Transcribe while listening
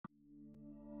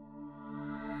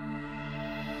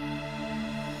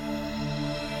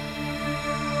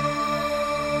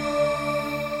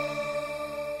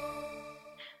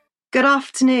Good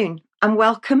afternoon and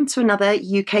welcome to another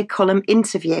UK Column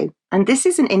interview. And this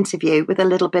is an interview with a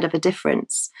little bit of a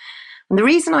difference. And the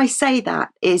reason I say that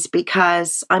is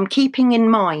because I'm keeping in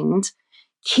mind,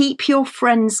 keep your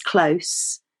friends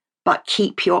close, but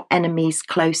keep your enemies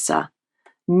closer.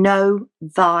 Know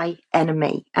thy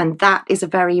enemy. And that is a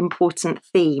very important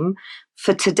theme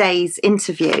for today's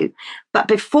interview. But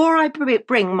before I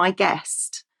bring my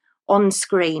guest on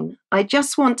screen, I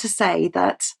just want to say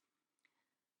that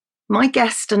my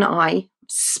guest and I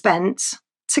spent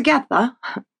together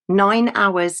 9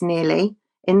 hours nearly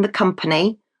in the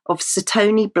company of Sir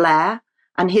Tony Blair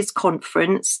and his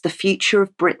conference, The Future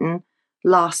of Britain,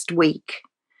 last week.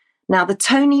 Now, the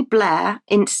Tony Blair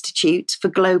Institute for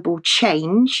Global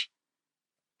Change,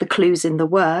 the clue's in the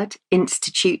word,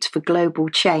 Institute for Global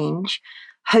Change,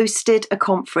 hosted a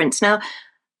conference. Now,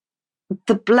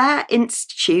 the Blair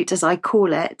Institute, as I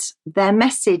call it, their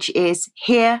message is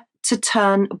here to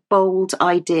turn bold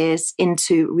ideas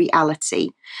into reality,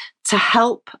 to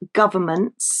help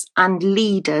governments and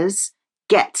leaders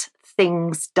get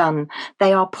things done.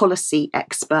 They are policy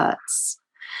experts.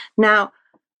 Now,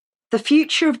 the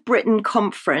Future of Britain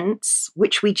conference,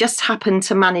 which we just happened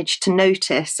to manage to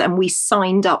notice and we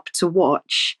signed up to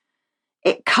watch,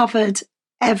 it covered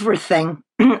everything.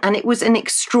 And it was an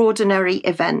extraordinary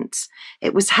event.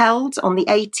 It was held on the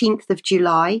 18th of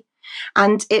July,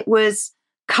 and it was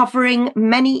covering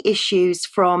many issues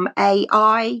from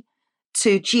AI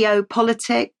to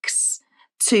geopolitics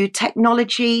to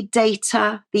technology,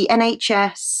 data, the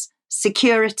NHS,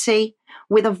 security,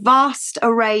 with a vast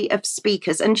array of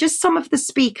speakers. And just some of the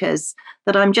speakers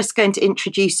that I'm just going to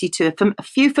introduce you to, a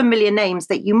few familiar names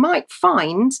that you might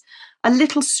find a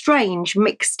little strange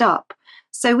mixed up.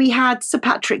 So we had Sir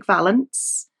Patrick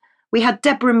Vallance, we had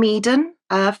Deborah Meaden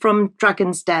from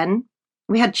Dragon's Den,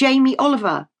 we had Jamie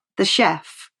Oliver, the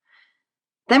chef.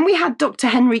 Then we had Dr.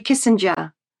 Henry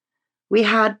Kissinger. We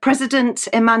had President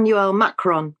Emmanuel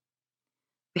Macron.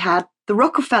 We had the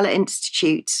Rockefeller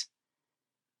Institute.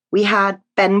 We had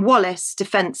Ben Wallace,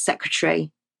 Defence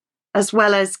Secretary, as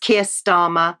well as Keir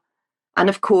Starmer, and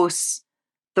of course,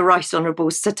 the Right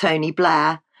Honourable Sir Tony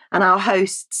Blair. And our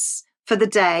hosts for the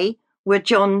day were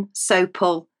John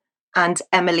Sopel and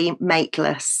Emily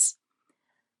Maitlis.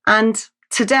 And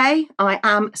today, I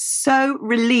am so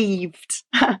relieved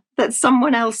that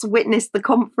someone else witnessed the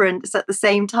conference at the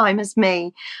same time as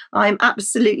me. I'm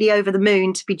absolutely over the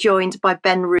moon to be joined by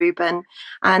Ben Rubin.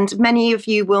 And many of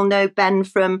you will know Ben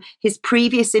from his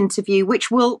previous interview,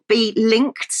 which will be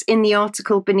linked in the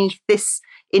article beneath this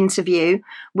interview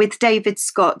with David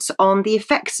Scott on the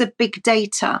effects of big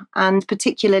data, and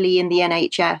particularly in the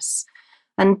NHS.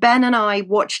 And Ben and I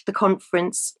watched the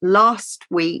conference last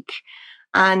week,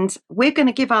 and we're going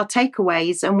to give our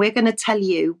takeaways and we're going to tell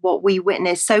you what we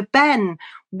witnessed. So Ben,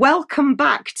 welcome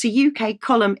back to UK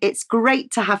Column. It's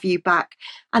great to have you back.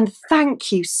 And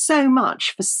thank you so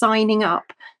much for signing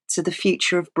up to the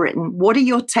Future of Britain. What are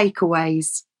your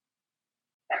takeaways?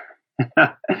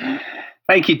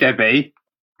 Thank you, Debbie.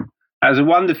 That was a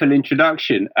wonderful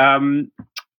introduction.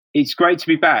 It's great to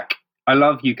be back. I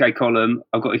love UK Column.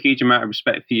 I've got a huge amount of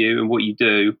respect for you and what you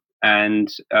do.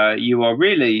 And you are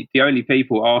really the only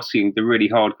people asking the really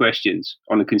hard questions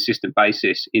on a consistent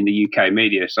basis in the UK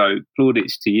media. So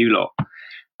plaudits to you lot.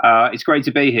 It's great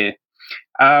to be here.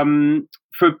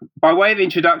 By way of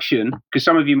introduction, because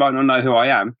some of you might not know who I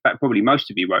am, in fact, probably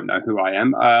most of you won't know who I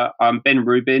am. I'm Ben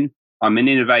Rubin. I'm an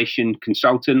innovation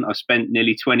consultant. I've spent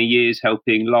nearly 20 years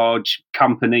helping large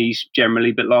companies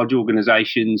generally, but large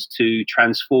organizations to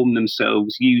transform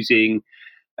themselves using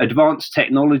advanced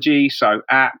technology, so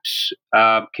apps,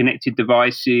 connected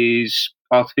devices,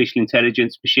 artificial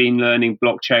intelligence, machine learning,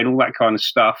 blockchain, all that kind of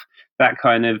stuff, that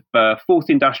kind of fourth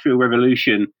industrial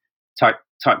revolution type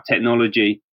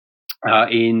technology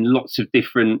in lots of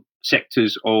different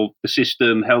sectors of the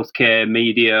system: healthcare,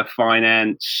 media,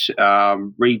 finance,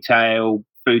 retail,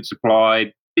 food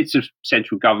supply, bits of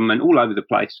central government, all over the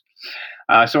place.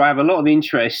 So I have a lot of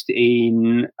interest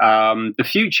in the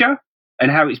future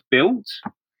and how it's built.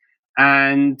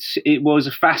 And it was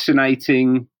a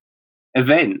fascinating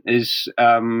event, as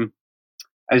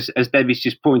Debbie's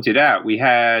just pointed out. We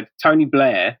had Tony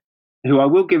Blair, who I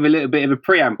will give a little bit of a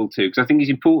preamble to, because I think it's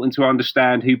important to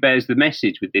understand who bears the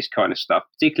message with this kind of stuff,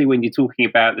 particularly when you're talking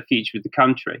about the future of the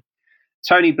country.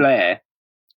 Tony Blair,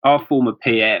 our former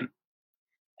PM,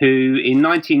 who in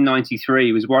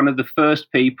 1993 was one of the first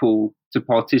people to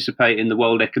participate in the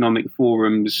World Economic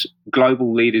Forum's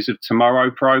Global Leaders of Tomorrow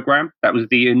program. That was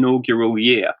the inaugural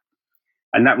year.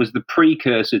 And that was the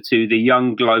precursor to the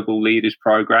Young Global Leaders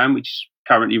program, which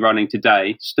currently running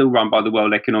today, still run by the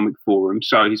World Economic Forum.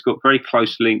 So he's got very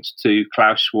close links to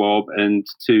Klaus Schwab and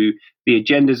to the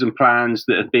agendas and plans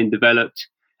that have been developed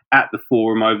at the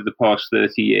forum over the past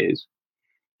 30 years.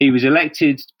 He was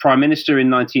elected Prime Minister in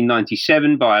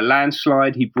 1997 by a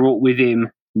landslide. He brought with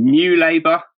him New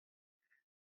Labour.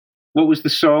 What was the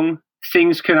song?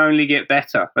 Things Can Only Get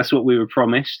Better. That's what we were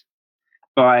promised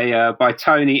by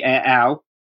Tony et al.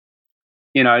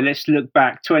 You know, let's look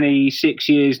back 26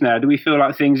 years now. Do we feel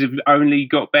like things have only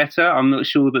got better? I'm not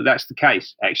sure that that's the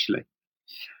case, actually.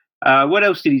 What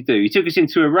else did he do? He took us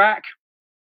into Iraq.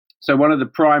 So one of the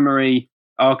primary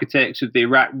architects of the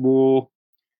Iraq War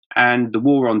and the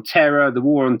War on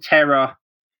Terror,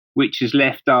 which has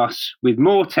left us with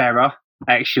more terror,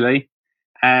 actually,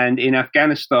 and in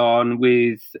Afghanistan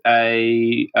with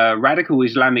a radical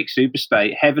Islamic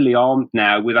superstate, heavily armed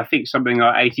now with, I think, something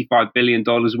like $85 billion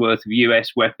worth of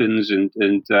US weapons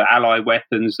and allied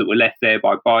weapons that were left there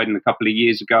by Biden a couple of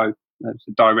years ago. That's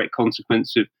a direct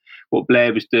consequence of what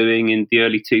Blair was doing in the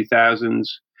early 2000s.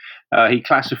 He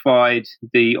classified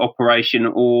the Operation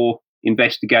Or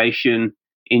investigation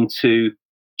into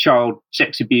child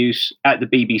sex abuse at the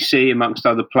BBC, amongst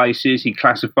other places. He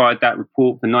classified that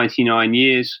report for 99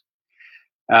 years.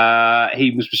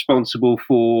 He was responsible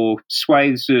for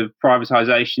swathes of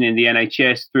privatisation in the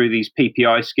NHS through these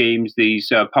PPI schemes,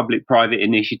 these public-private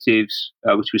initiatives,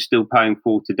 which we're still paying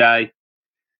for today.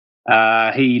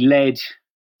 He led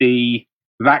the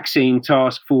vaccine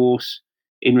task force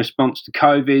in response to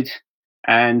COVID.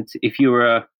 And if you're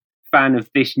a fan of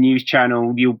this news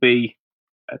channel, you'll be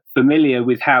familiar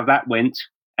with how that went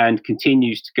and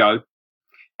continues to go.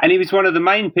 And he was one of the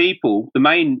main people, the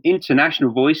main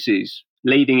international voices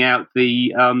leading out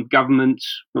the governments,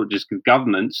 not just the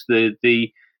governments,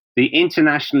 the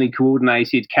internationally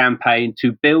coordinated campaign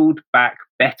to build back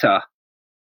better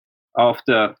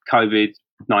after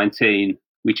COVID-19,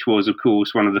 which was, of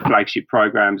course, one of the flagship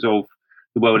programs of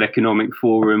the World Economic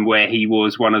Forum, where he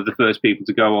was one of the first people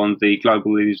to go on the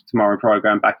Global Leaders of Tomorrow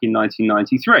program back in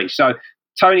 1993. So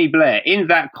Tony Blair, in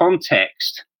that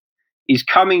context, is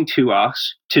coming to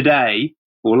us today,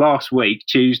 or last week,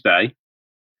 Tuesday,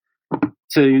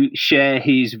 to share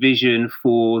his vision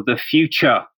for the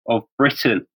future of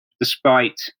Britain,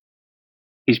 despite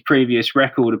his previous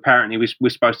record. Apparently, we're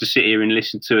supposed to sit here and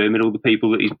listen to him and all the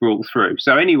people that he's brought through.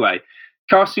 So anyway,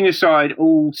 casting aside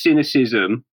all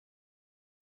cynicism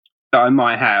that I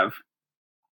might have,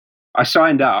 I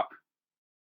signed up.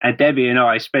 And Debbie and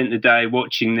I spent the day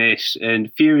watching this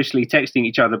and furiously texting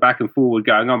each other back and forward,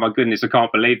 going, "Oh my goodness, I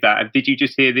can't believe that! Did you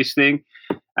just hear this thing?"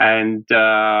 And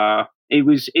it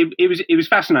was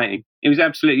fascinating. It was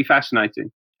absolutely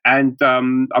fascinating, and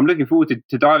I'm looking forward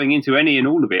to diving into any and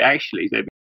all of it. Actually, Debbie.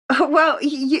 Well,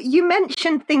 you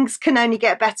mentioned things can only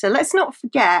get better. Let's not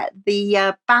forget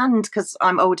the band, because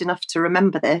I'm old enough to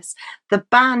remember this. The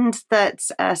band that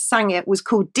sang it was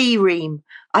called D-Ream.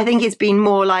 I think it's been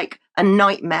more like a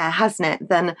nightmare, hasn't it,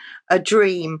 than a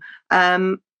dream.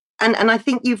 And I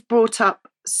think you've brought up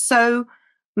so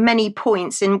many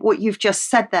points in what you've just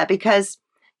said there, because,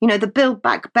 you know, the Build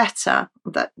Back Better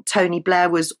that Tony Blair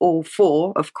was all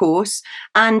for, of course,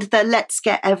 and the let's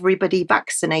get everybody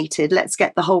vaccinated, let's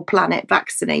get the whole planet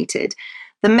vaccinated.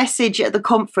 The message at the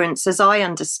conference, as I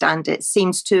understand it,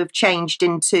 seems to have changed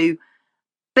into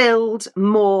build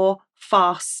more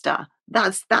faster.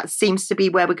 That seems to be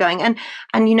where we're going.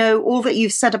 And you know, all that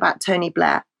you've said about Tony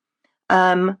Blair,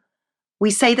 we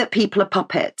say that people are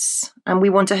puppets and we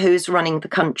wonder who's running the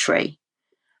country.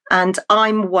 And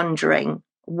I'm wondering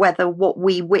whether what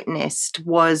we witnessed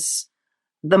was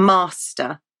the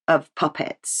master of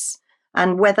puppets,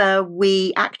 and whether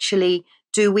we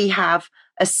have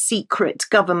a secret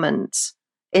government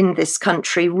in this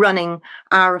country running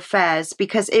our affairs,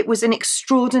 because it was an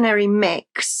extraordinary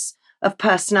mix of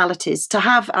personalities to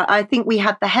have. I think we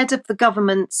had the head of the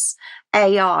government's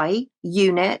AI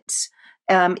unit,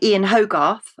 Ian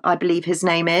Hogarth, I believe his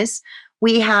name is.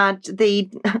 We had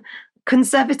the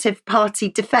Conservative Party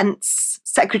Defence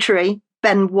Secretary,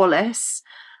 Ben Wallace,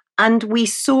 and we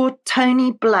saw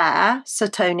Tony Blair, Sir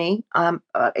Tony, Knight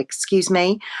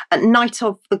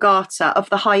of the Garter of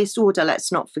the highest order,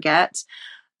 let's not forget,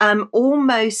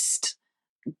 almost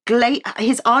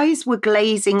his eyes were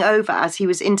glazing over as he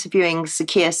was interviewing Sir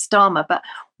Keir Starmer. But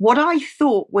what I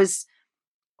thought was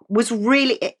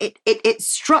really, it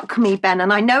struck me, Ben,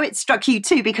 and I know it struck you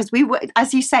too, because we were,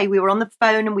 as you say, we were on the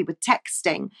phone and we were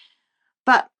texting.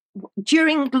 But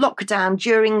during lockdown,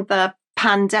 during the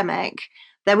pandemic,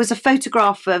 there was a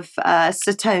photograph of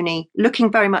Sir Tony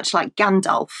looking very much like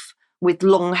Gandalf with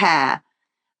long hair.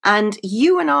 And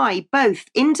you and I both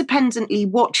independently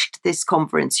watched this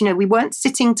conference. We weren't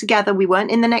sitting together. We weren't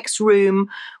in the next room.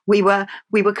 We were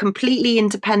completely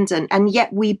independent. And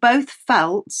yet we both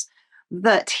felt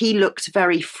that he looked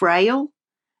very frail.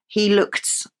 He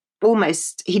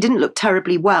didn't look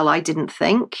terribly well, I didn't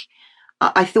think.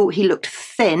 I thought he looked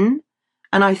thin,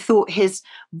 and I thought his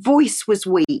voice was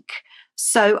weak.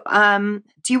 So,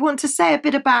 do you want to say a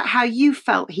bit about how you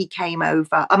felt he came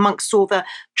over amongst all the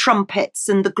trumpets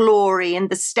and the glory and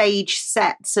the stage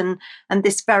sets and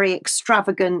this very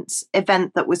extravagant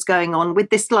event that was going on with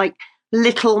this like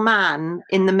little man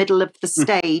in the middle of the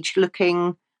stage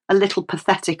looking a little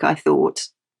pathetic, I thought.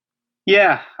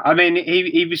 Yeah, I mean,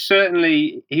 he was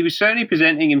certainly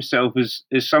presenting himself as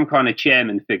some kind of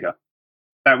chairman figure.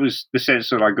 That was the sense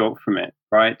that I got from it,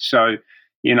 right? So,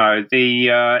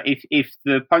 the if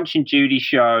the Punch and Judy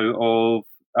show of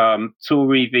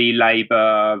Tory v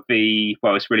Labour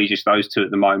it's really just those two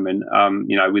at the moment,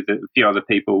 with a few other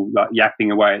people like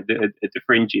yapping away at the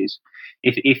fringes.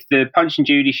 If the Punch and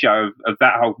Judy show of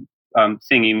that whole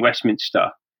thing in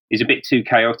Westminster is a bit too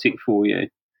chaotic for you,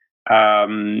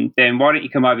 then why don't you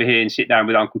come over here and sit down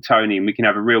with Uncle Tony and we can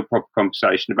have a real proper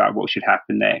conversation about what should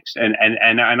happen next. And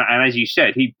as you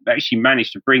said, he actually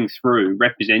managed to bring through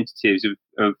representatives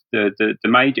of the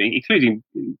major, including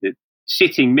the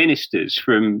sitting ministers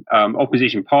from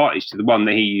opposition parties to the one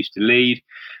that he used to lead,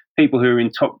 people who are in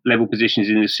top level positions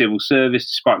in the civil service,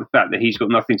 despite the fact that he's got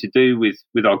nothing to do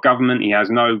with our government. He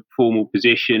has no formal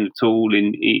position at all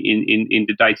in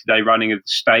the day-to-day running of the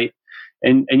state.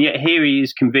 And yet here he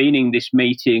is convening this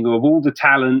meeting of all the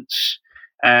talents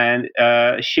and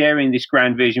sharing this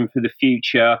grand vision for the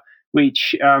future,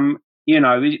 which,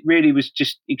 it really was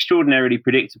just extraordinarily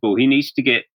predictable. He needs to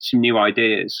get some new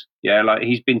ideas. Yeah, like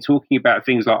he's been talking about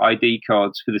things like ID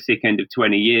cards for the thick end of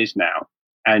 20 years now,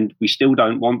 and we still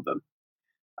don't want them.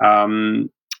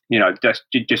 That's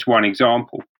just one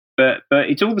example. But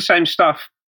it's all the same stuff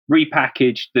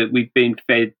repackaged that we've been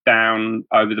fed down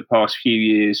over the past few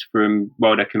years from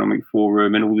World Economic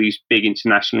Forum and all these big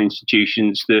international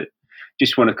institutions that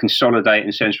just want to consolidate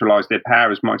and centralize their power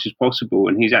as much as possible.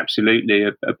 And he's absolutely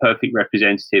a perfect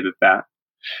representative of that.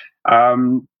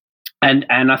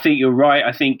 And I think you're right.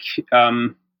 I think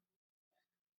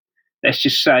let's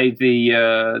just say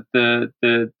the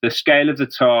scale of the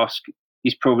task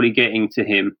is probably getting to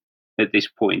him at this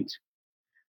point,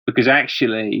 because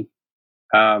actually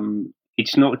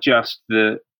it's not just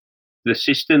the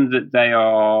system that they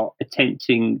are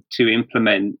attempting to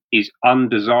implement is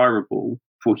undesirable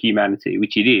for humanity,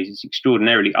 which it is. It's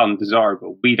extraordinarily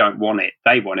undesirable. We don't want it.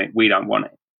 They want it. We don't want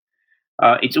it.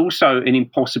 It's also an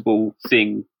impossible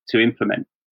thing to implement.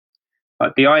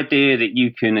 Like the idea that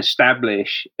you can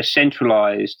establish a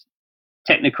centralized,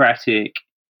 technocratic,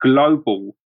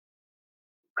 global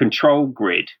control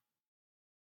grid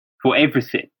for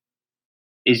everything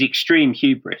is extreme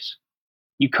hubris.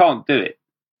 You can't do it.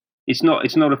 It's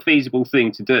not a feasible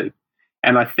thing to do.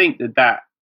 And I think that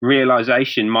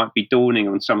realization might be dawning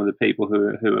on some of the people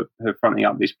who are fronting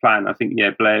up this plan. I think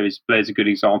Blair's a good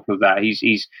example of that. He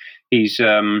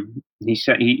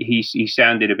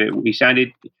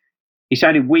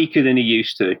sounded weaker than he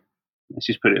used to. Let's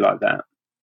just put it like that.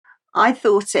 I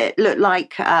thought it looked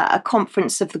like a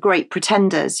conference of the great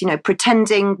pretenders,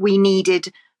 pretending we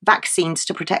needed vaccines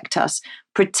to protect us,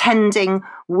 pretending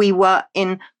we were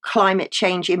in climate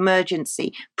change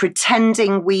emergency,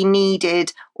 pretending we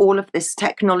needed all of this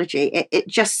technology. It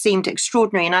just seemed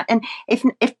extraordinary. And if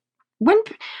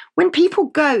when people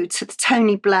go to the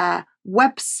Tony Blair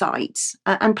website,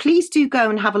 and please do go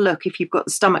and have a look if you've got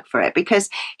the stomach for it, because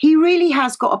he really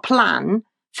has got a plan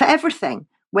for everything,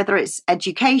 whether it's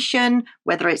education,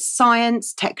 whether it's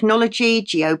science, technology,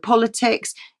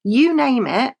 geopolitics, you name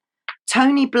it.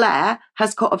 Tony Blair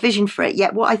has got a vision for it.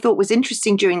 Yet what I thought was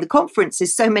interesting during the conference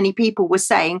is so many people were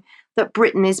saying that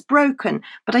Britain is broken.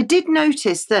 But I did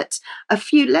notice that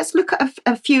let's look at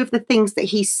a few of the things that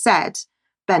he said,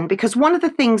 Ben, because one of the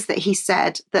things that he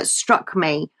said that struck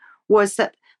me was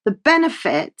that the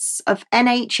benefits of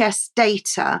NHS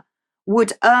data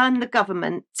would earn the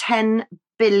government 10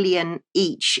 billion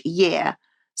each year.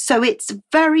 So it's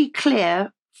very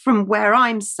clear from where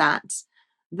I'm sat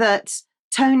that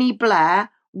Tony Blair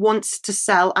wants to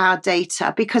sell our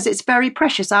data because it's very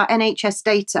precious. Our NHS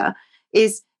data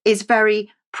is very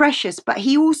precious. But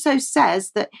he also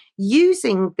says that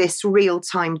using this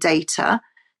real-time data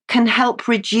can help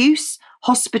reduce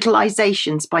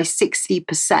hospitalizations by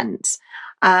 60%.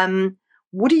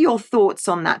 What are your thoughts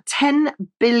on that? 10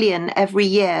 billion every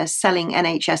year selling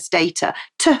NHS data.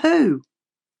 To who?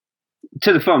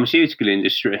 To the pharmaceutical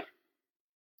industry.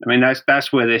 I mean, that's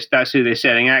who they're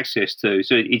selling access to.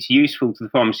 So it's useful to the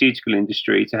pharmaceutical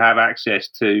industry to have access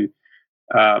to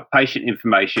patient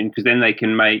information, because then they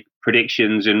can make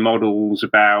predictions and models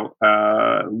about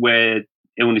where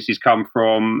illnesses come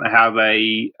from, how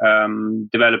they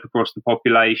develop across the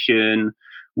population,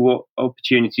 what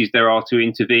opportunities there are to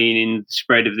intervene in the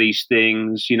spread of these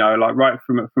things. Like right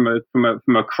from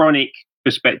a chronic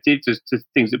perspective to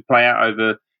things that play out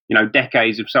over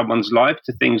decades of someone's life,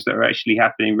 to things that are actually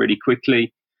happening really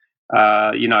quickly.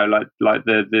 Like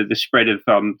the spread of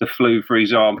the flu, for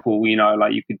example.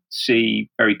 Like you could see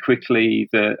very quickly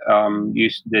that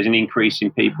there's an increase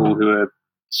in people who are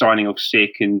signing off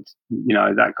sick, and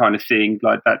that kind of thing.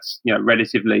 Like that's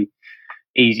relatively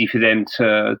easy for them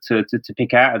to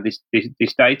pick out of this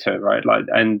data, right? Like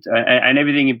and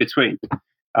everything in between.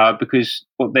 Because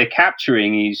what they're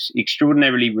capturing is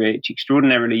extraordinarily rich,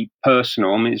 extraordinarily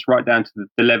personal. I mean, it's right down to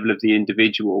the level of the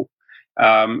individual.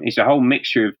 It's a whole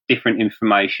mixture of different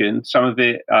information. Some of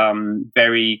it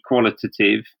very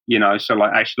qualitative, so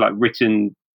like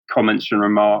written comments and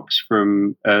remarks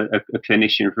from a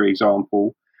clinician, for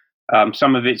example.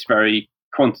 Some of it's very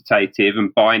quantitative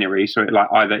and binary, so it like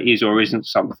either is or isn't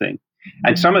something.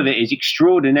 And some of it is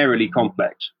extraordinarily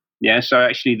complex. Yeah, so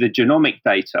actually the genomic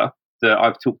data that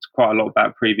I've talked quite a lot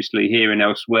about previously here and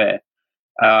elsewhere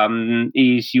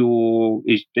that's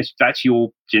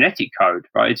your genetic code,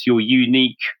 right? It's your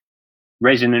unique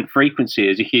resonant frequency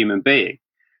as a human being,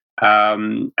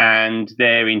 and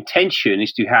their intention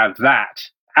is to have that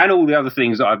and all the other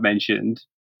things that I've mentioned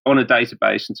on a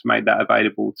database, and to make that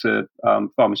available to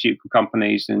pharmaceutical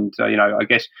companies and I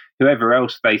guess whoever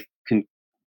else they can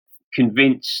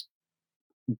convince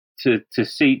to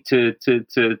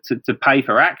pay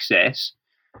for access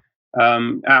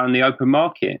out in the open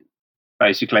market,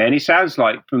 basically. And it sounds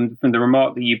like from the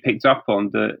remark that you picked up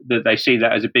on that they see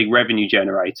that as a big revenue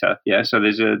generator. Yeah, so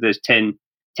there's 10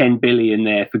 billion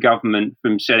there for government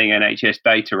from selling NHS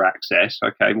data access.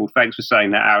 Okay, well, thanks for saying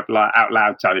that out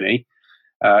loud, Tony.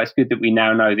 It's good that we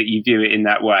now know that you view it in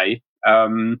that way.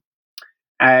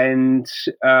 And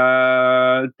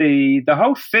the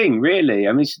whole thing, really,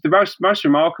 I mean, the most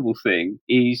remarkable thing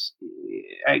is,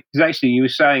 because actually you were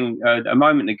saying a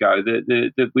moment ago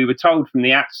that we were told from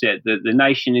the outset that the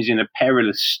nation is in a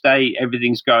perilous state,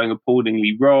 everything's going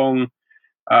appallingly wrong,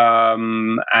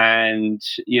 and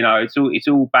it's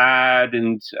all bad,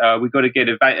 and we've got to get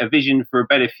a vision for a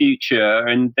better future.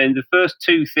 And then the first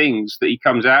two things that he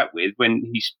comes out with when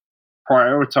he's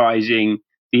prioritizing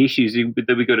the issues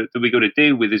that we got to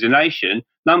deal with as a nation,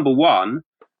 number one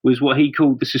was what he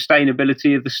called the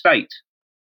sustainability of the state.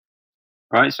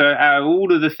 Right. So out of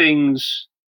all of the things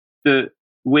that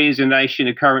we as a nation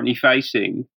are currently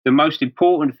facing, the most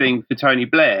important thing for Tony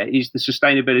Blair is the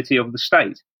sustainability of the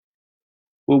state.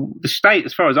 Well, the state,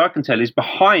 as far as I can tell, is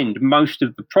behind most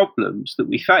of the problems that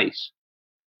we face.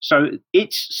 So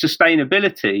its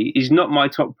sustainability is not my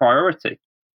top priority.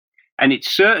 And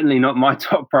it's certainly not my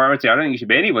top priority. I don't think it should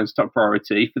be anyone's top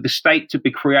priority for the state to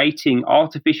be creating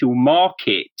artificial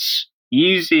markets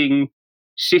using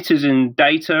citizen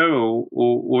data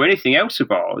or anything else of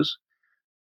ours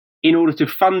in order to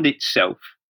fund itself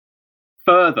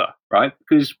further, right?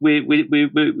 Because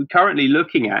we're currently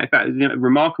looking at, in fact, a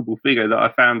remarkable figure that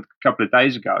I found a couple of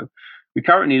days ago. We're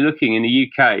currently looking in the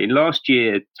UK. Last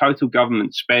year, total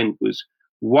government spend was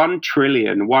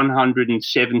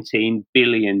 £1,117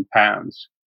 billion.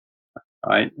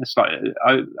 Right, that's like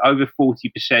over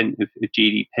 40% of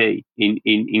GDP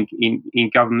in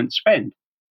government spend.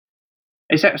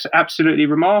 It's absolutely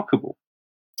remarkable.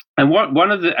 And one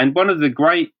of the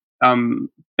great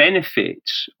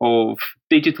benefits of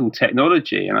digital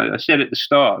technology, and I said at the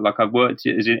start, like I've worked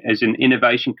as an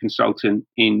innovation consultant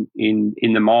in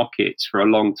the markets for a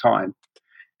long time,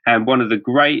 and one of the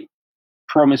great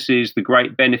promises, the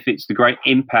great benefits, the great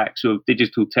impacts of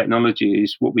digital technology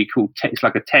is what we call it's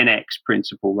like a 10x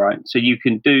principle, right? So you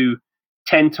can do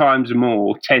 10 times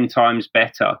more, 10 times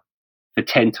better for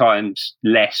 10 times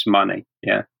less money.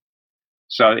 Yeah.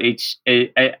 So and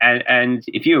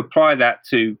if you apply that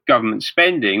to government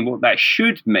spending, what that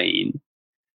should mean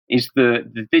is the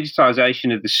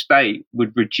digitization of the state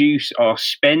would reduce our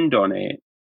spend on it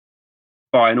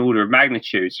by an order of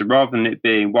magnitude. So rather than it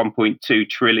being 1.2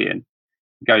 trillion,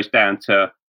 goes down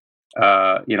to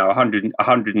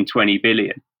 120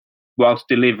 billion, whilst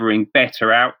delivering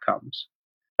better outcomes.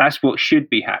 That's what should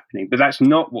be happening, but that's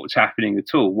not what's happening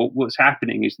at all. What's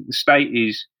happening is that the state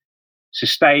is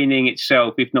sustaining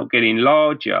itself, if not getting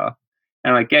larger.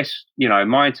 And I guess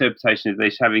my interpretation of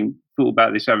this, having thought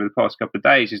about this over the past couple of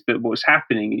days, is that what's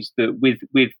happening is that with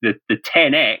the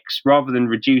 10x, rather than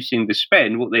reducing the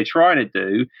spend, what they're trying to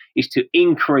do is to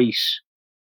increase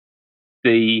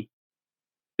the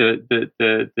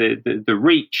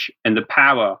reach and the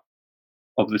power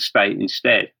of the state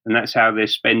instead, and that's how they're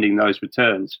spending those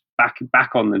returns back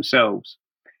on themselves,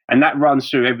 and that runs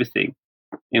through everything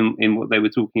in what they were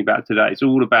talking about today. It's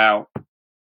all about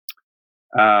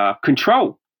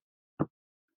control.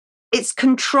 It's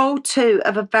control too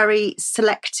of a very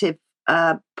selective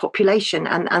population,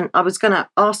 and I was going to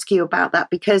ask you about that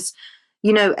because,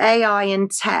 you know, AI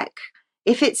and tech,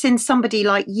 if it's in somebody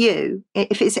like you,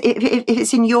 if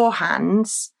it's in your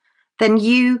hands, then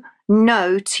you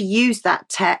know to use that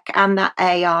tech and that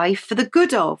AI for the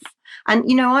good of. And,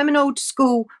 you know, I'm an old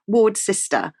school ward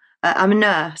sister. I'm a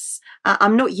nurse.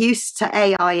 I'm not used to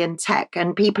AI and tech,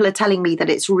 and people are telling me that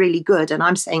it's really good, and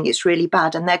I'm saying it's really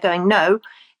bad. And they're going, no,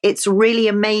 it's really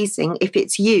amazing if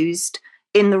it's used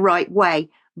in the right way.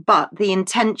 But the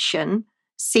intention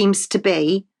seems to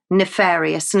be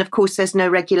nefarious. And of course, there's no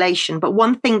regulation. But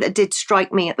one thing that did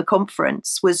strike me at the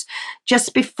conference was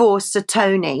just before Sir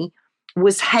Tony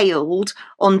was hailed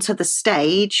onto the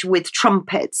stage with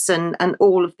trumpets and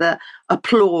all of the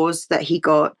applause that he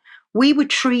got, we were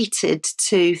treated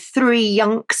to three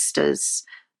youngsters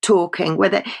talking,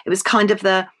 whether it was kind of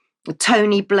the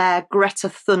Tony Blair, Greta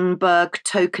Thunberg,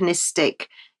 tokenistic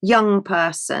young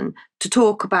person to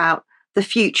talk about the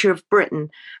future of Britain.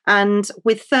 And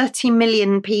with 30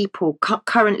 million people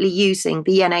currently using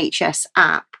the NHS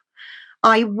app,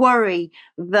 I worry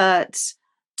that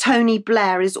Tony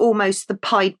Blair is almost the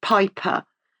Pied Piper,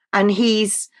 and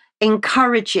he's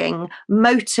encouraging,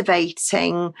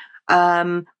 motivating,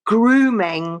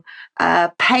 grooming,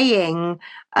 paying,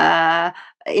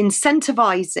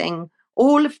 incentivizing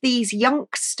all of these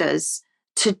youngsters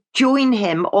to join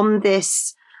him on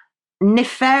this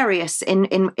nefarious,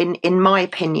 in my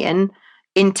opinion,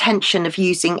 intention of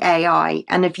using AI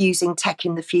and of using tech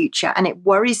in the future. And it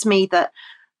worries me that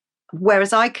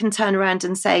whereas I can turn around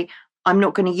and say, I'm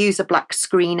not going to use a black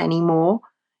screen anymore,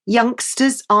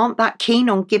 youngsters aren't that keen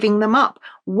on giving them up.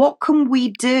 What can we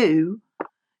do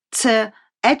to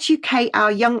educate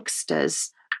our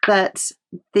youngsters that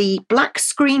the black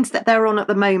screens that they're on at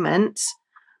the moment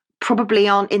probably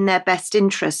aren't in their best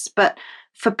interests? But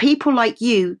for people like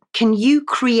you, can you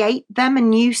create them a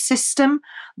new system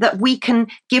that we can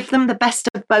give them the best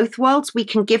of both worlds? We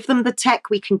can give them the tech,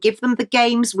 we can give them the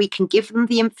games, we can give them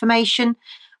the information,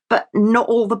 but not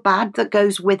all the bad that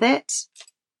goes with it?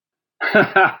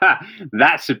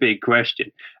 That's a big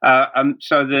question.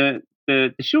 So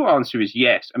the short answer is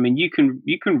yes. I mean, you can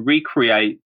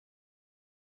recreate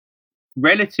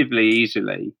relatively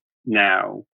easily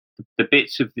now the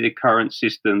bits of the current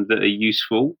system that are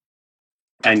useful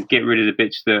and get rid of the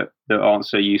bits that aren't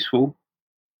so useful.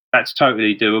 That's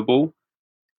totally doable.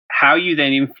 How you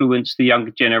then influence the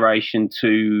younger generation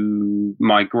to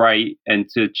migrate and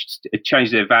to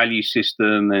change their value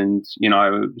system and, you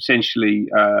know, essentially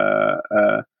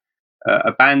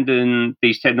abandon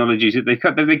these technologies that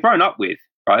they've grown up with,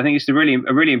 right? I think it's a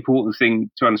really important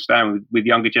thing to understand with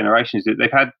younger generations, that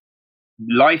they've had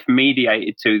life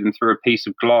mediated to them through a piece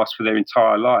of glass for their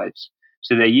entire lives.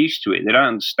 So they're used to it. They don't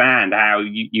understand how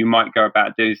you might go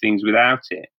about doing things without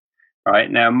it.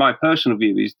 Right now, my personal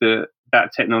view is that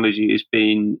technology has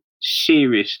been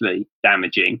seriously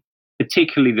damaging,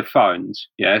 particularly the phones.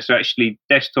 Yeah, so actually,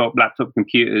 desktop, laptop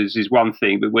computers is one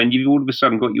thing, but when you've all of a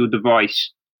sudden got your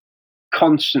device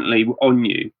constantly on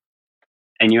you,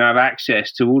 and you have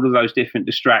access to all of those different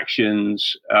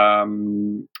distractions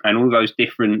and all of those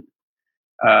different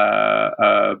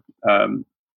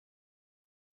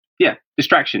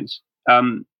distractions,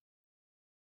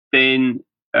 then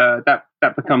that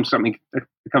becomes something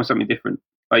different.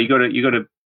 You got to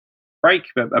break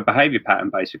a behavior pattern,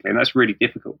 basically, and that's really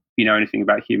difficult if you know anything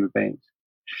about human beings.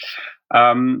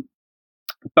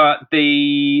 But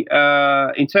in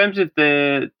terms of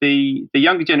the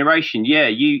younger generation, yeah,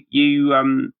 you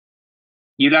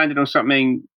landed on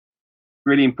something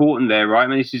really important there, right? I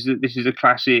mean, this is a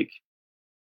classic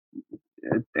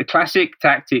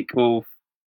tactic of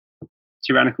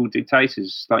tyrannical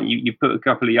dictators. Like you put a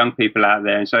couple of young people out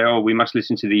there and say, "Oh, we must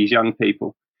listen to these young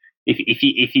people." If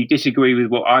you disagree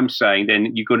with what I'm saying,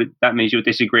 then that means you're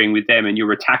disagreeing with them and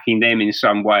you're attacking them in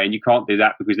some way, and you can't do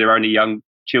that because they're only young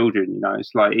children. You know,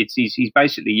 it's like he's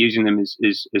basically using them as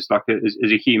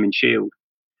a human shield.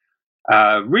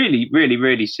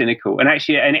 Really cynical. And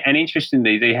actually, and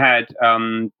interestingly, they had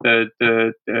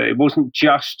it wasn't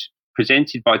just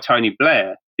presented by Tony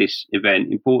Blair. This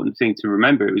event, important thing to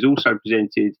remember, it was also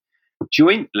presented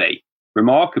jointly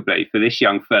remarkably for this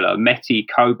young fella, Mehdi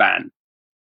Koban,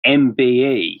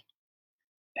 MBE,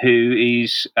 who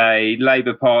is a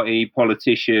Labour Party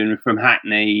politician from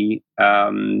Hackney.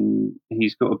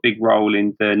 He's got a big role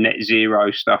in the net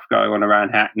zero stuff going on around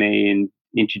Hackney and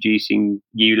introducing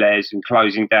ULEZ and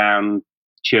closing down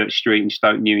Church Street and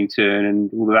Stoke Newington and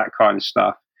all of that kind of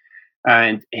stuff.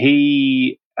 And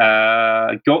he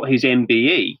got his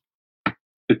MBE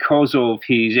because of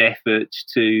his efforts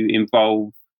to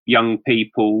involve young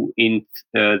people in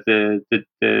the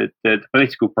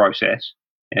political process.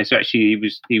 Yeah, so actually,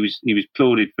 he was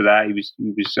applauded for that.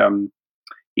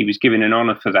 He was given an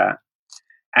honour for that,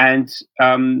 and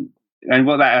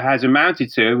what that has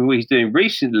amounted to, and what he's doing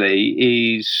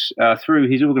recently, is through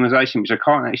his organisation, which I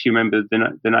can't actually remember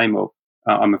the name of,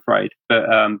 I'm afraid,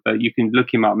 but you can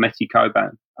look him up, Mehdi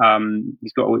Koban.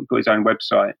 He's got his own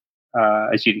website,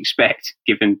 as you'd expect,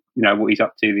 given what he's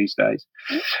up to these days.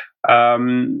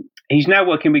 He's now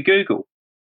working with Google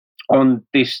on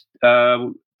this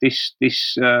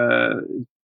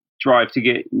drive to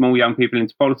get more young people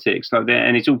into politics,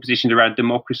 and it's all positioned around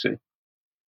democracy.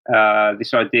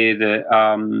 This idea that,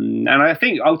 and I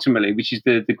think ultimately, which is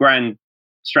the grand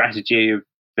strategy of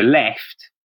the left,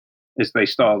 as they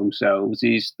style themselves,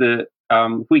 is that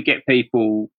if we get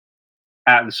people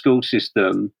out of the school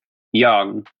system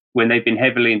young, when they've been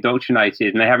heavily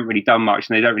indoctrinated and they haven't really done much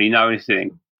and they don't really know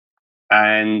anything,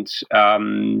 and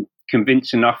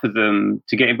convince enough of them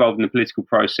to get involved in the political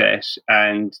process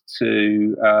and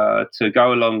to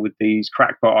go along with these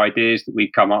crackpot ideas that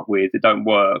we've come up with that don't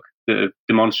work, that have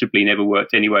demonstrably never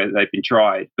worked anyway that they've been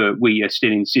tried, but we are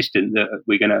still insistent that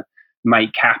we're going to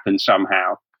make happen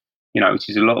somehow, which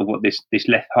is a lot of what this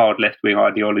hard left-wing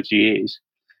ideology is.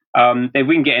 If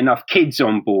we can get enough kids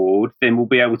on board, then we'll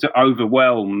be able to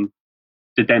overwhelm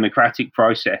the democratic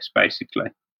process,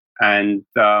 basically. And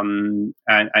kind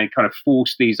of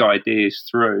force these ideas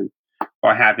through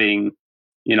by having,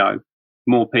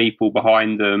 more people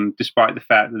behind them, despite the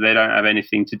fact that they don't have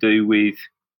anything to do with,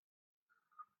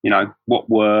 what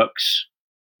works,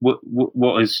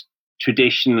 what has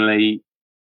traditionally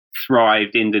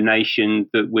thrived in the nation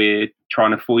that we're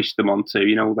trying to foist them onto.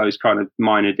 All those kind of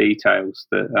minor details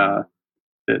that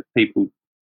people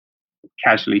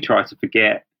casually try to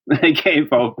forget. They get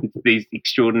involved in these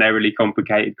extraordinarily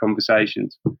complicated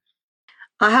conversations.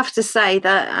 I have to say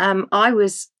that I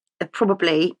was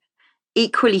probably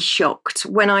equally shocked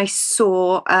when I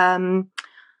saw,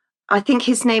 I think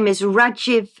his name is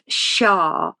Rajiv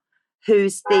Shah,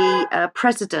 who's the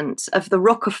president of the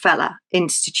Rockefeller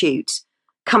Institute,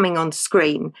 coming on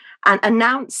screen and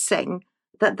announcing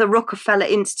that the Rockefeller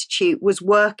Institute was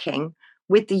working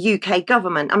with the UK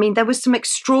government. I mean, there was some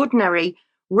extraordinary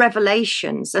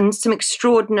revelations and some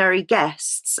extraordinary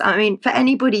guests. I mean, for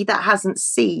anybody that hasn't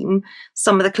seen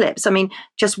some of the clips, I mean,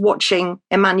 just watching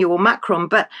Emmanuel Macron,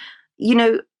 but,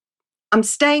 I'm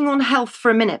staying on health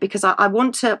for a minute because I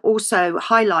want to also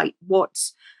highlight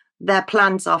what their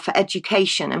plans are for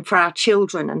education and for our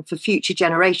children and for future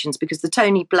generations, because the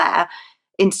Tony Blair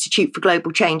Institute for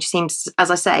Global Change seems, as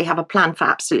I say, have a plan for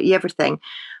absolutely everything.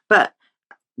 But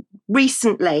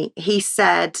recently he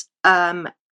said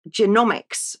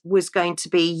genomics was going to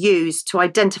be used to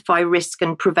identify risk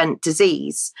and prevent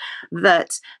disease,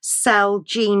 that cell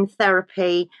gene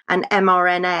therapy and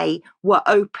mRNA were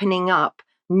opening up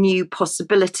new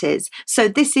possibilities. So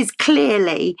this is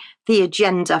clearly the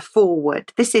agenda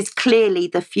forward. This is clearly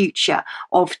the future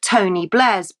of Tony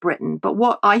Blair's Britain. But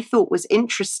what I thought was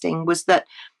interesting was that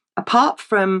apart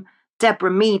from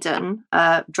Deborah Meaden,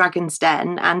 Dragon's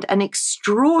Den, and an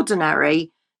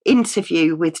extraordinary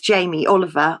interview with Jamie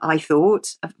Oliver, I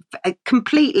thought, I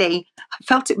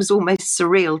felt it was almost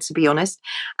surreal, to be honest.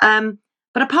 But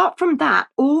apart from that,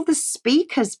 all the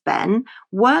speakers, Ben,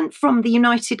 weren't from the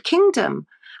United Kingdom.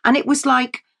 And it was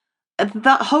like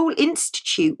the whole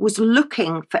institute was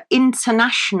looking for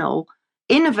international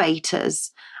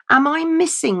innovators. Am I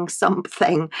missing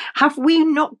something? Have we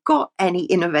not got any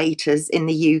innovators in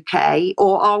the UK,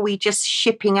 or are we just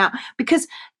shipping out? Because,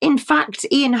 in fact,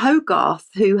 Ian Hogarth,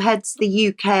 who heads the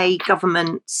UK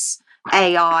government's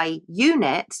AI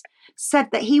unit, said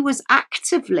that he was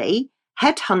actively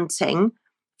headhunting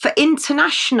for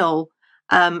international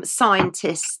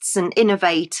scientists and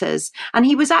innovators. And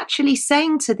he was actually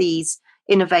saying to these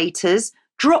innovators,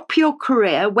 drop your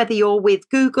career, whether you're with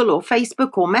Google or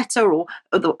Facebook or Meta or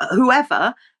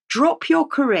whoever, drop your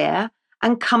career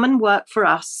and come and work for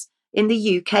us in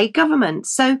the UK government.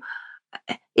 So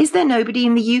is there nobody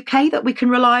in the UK that we can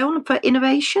rely on for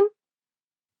innovation?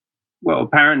 Well,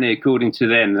 apparently, according to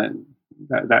them,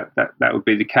 that would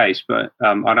be the case, but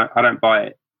I don't buy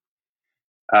it.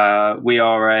 We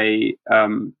are a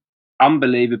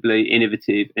unbelievably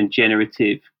innovative and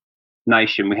generative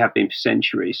nation. We have been for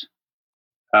centuries.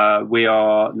 We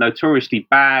are notoriously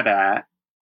bad at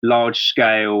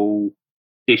large-scale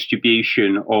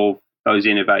distribution of those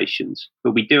innovations,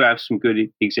 but we do have some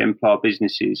good exemplar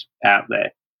businesses out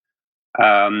there,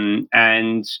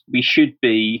 and we should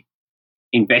be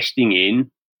investing in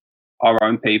our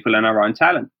own people and our own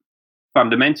talent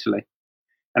fundamentally.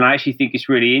 And I actually think it's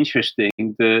really interesting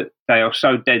that they are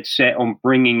so dead set on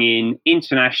bringing in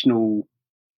international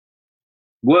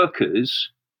workers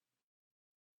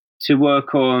to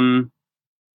work on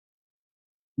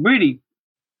really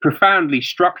profoundly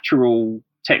structural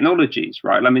technologies,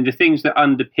 right? I mean, the things that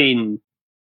underpin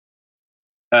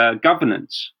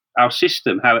governance, our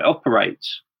system, how it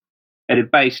operates at a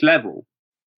base level.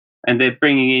 And they're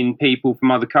bringing in people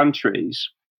from other countries.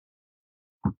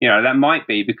 That might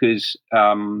be because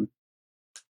there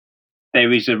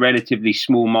is a relatively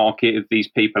small market of these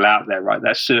people out there, right?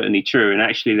 That's certainly true. And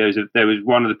actually, there was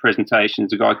one of the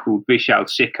presentations, a guy called Vishal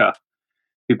Sikka,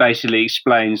 who basically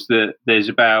explains that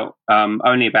there's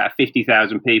only about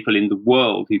 50,000 people in the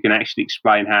world who can actually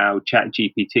explain how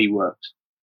ChatGPT works.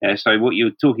 So what you're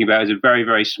talking about is a very,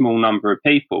 very small number of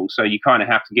people. So you kind of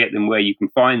have to get them where you can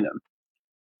find them.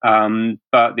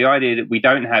 But the idea that we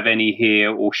don't have any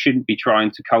here or shouldn't be trying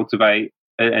to cultivate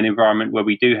an environment where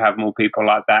we do have more people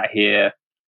like that here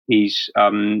is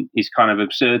kind of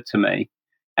absurd to me.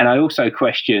 And I also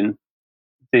question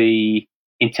the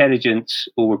intelligence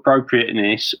or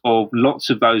appropriateness of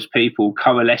lots of those people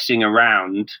coalescing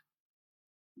around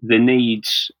the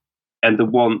needs and the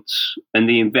wants and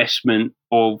the investment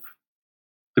of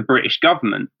the British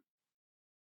government.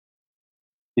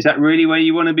 Is that really where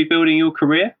you want to be building your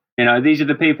career? These are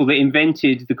the people that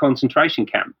invented the concentration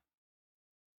camp,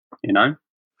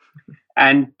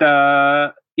 and,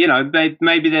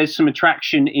 maybe there's some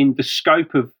attraction in the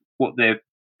scope of what they're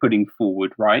putting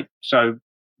forward, right? So,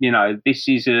 this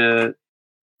is a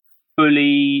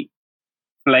fully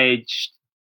fledged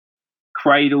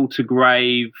cradle to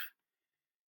grave,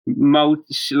 not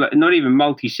even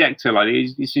multi-sector, like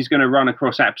this is going to run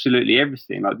across absolutely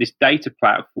everything. Like this data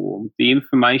platform, the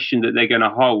information that they're going to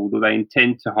hold or they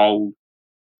intend to hold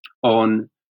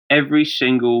on every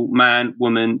single man,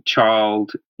 woman,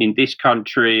 child in this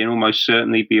country and almost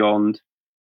certainly beyond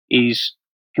is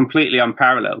completely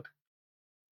unparalleled.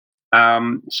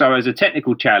 So as a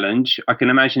technical challenge, I can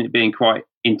imagine it being quite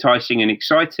enticing and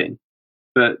exciting,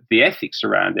 but the ethics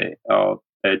around it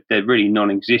they're really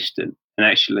non-existent. And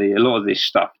actually, a lot of this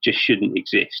stuff just shouldn't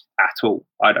exist at all,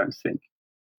 I don't think,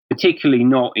 particularly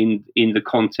not in the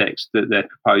context that they're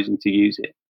proposing to use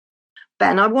it.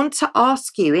 Ben, I want to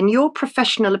ask you, in your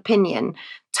professional opinion,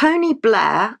 Tony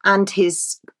Blair and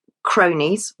his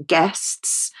cronies,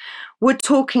 guests, were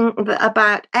talking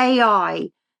about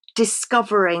AI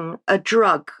discovering a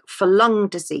drug for lung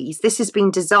disease. This has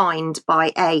been designed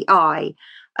by AI.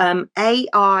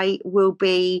 AI will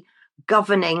be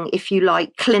governing, if you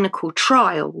like, clinical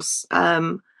trials.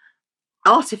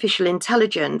 Artificial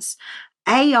intelligence.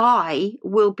 AI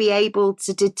will be able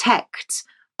to detect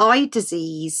eye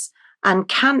disease and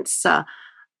cancer.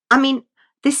 I mean,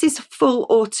 this is full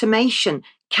automation.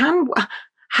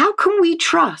 How can we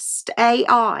trust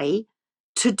AI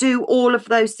to do all of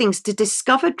those things, to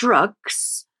discover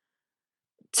drugs,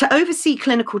 to oversee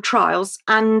clinical trials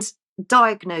and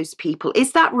diagnose people?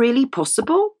 Is that really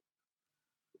possible?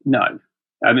 No.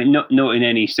 I mean, not in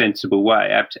any sensible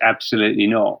way. Absolutely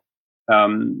not.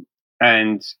 The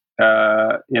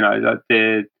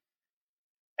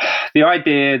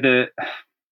idea that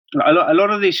a lot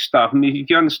of this stuff, I mean, if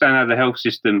you understand how the health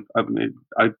system, I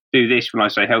do this when I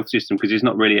say health system because it's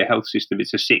not really a health system,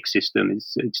 it's a sick system.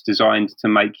 It's designed to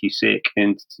make you sick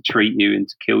and to treat you and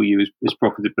to kill you as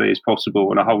profitably as possible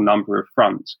on a whole number of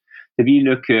fronts. If you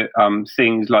look at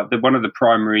things like one of the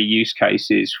primary use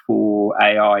cases for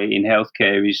AI in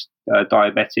healthcare is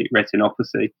diabetic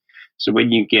retinopathy. So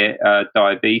when you get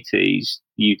diabetes,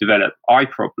 you develop eye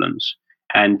problems.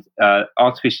 And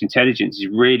artificial intelligence is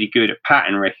really good at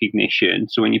pattern recognition.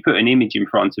 So when you put an image in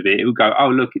front of it, it will go, oh,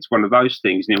 look, it's one of those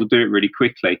things. And it will do it really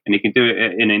quickly. And it can do it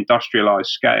at an industrialized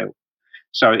scale.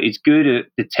 So it's good at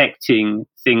detecting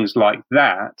things like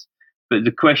that. But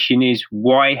the question is,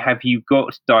 why have you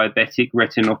got diabetic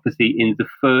retinopathy in the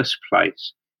first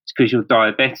place? It's because you're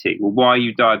diabetic. Well, why are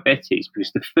you diabetic? It's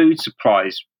because the food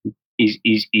supplies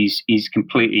is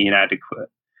completely inadequate.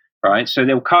 Right, so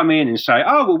they'll come in and say,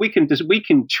 "Oh, well, we can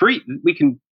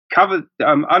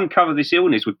uncover this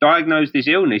illness, we'll diagnose this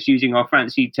illness using our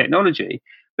fancy technology."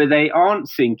 but they aren't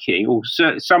thinking, or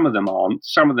some of them aren't,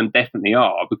 some of them definitely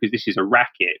are, because this is a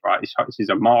racket, right? This is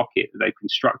a market that they've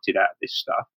constructed out of this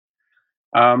stuff.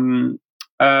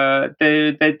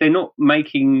 They're not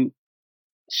making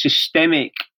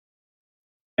systemic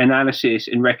analysis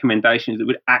and recommendations that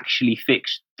would actually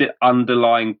fix the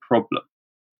underlying problem,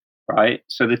 right?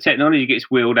 So the technology gets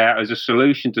wheeled out as a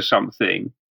solution to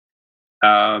something,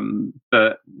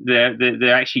 but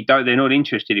they're actually they're not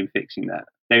interested in fixing that.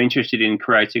 They're interested in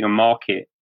creating a market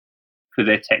for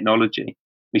their technology,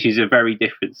 which is a very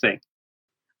different thing.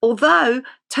 Although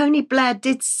Tony Blair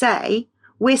did say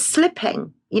we're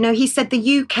slipping. He said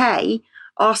the UK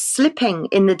are slipping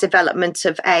in the development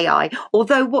of AI.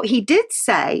 Although what he did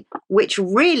say, which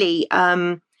really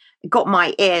got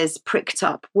my ears pricked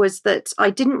up, was that I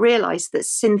didn't realize that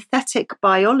synthetic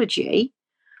biology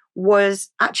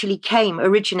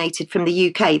originated from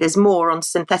the UK. There's more on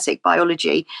synthetic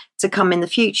biology to come in the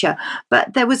future.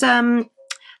 But there was a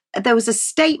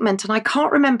statement, and I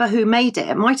can't remember who made it.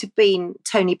 It might have been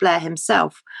Tony Blair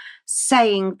himself,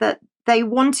 saying that they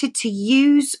wanted to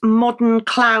use modern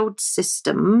cloud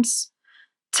systems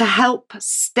to help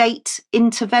state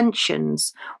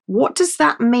interventions. What does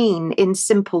that mean in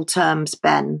simple terms,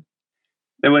 Ben?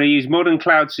 They want to use modern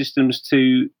cloud systems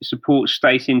to support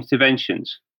state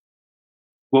interventions.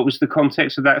 What was the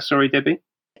context of that? Sorry, Debbie?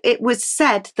 It was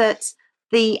said that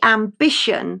the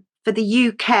ambition for the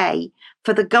UK,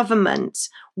 for the government,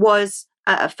 was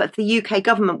for the UK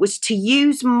government was to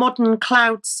use modern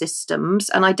cloud systems,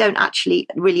 and I don't actually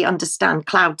really understand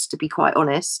clouds, to be quite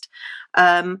honest,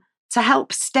 to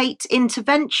help state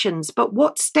interventions. But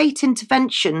what state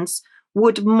interventions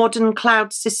would modern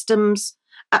cloud systems?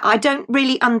 I don't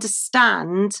really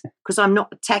understand, because I'm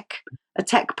not a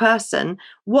tech person,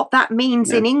 what that means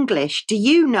in English. Do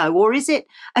you know, or is it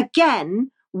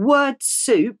again word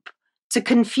soup to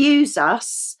confuse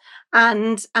us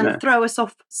and throw us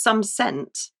off some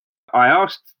scent? I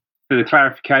asked for the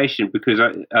clarification because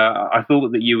I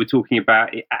thought that you were talking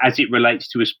about it as it relates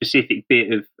to a specific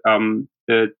bit of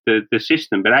the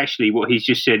system, but actually what he's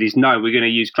just said is no, we're going to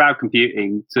use cloud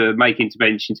computing to make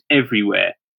interventions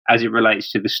everywhere as it relates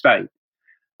to the state.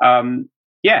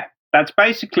 That's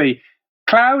basically,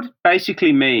 cloud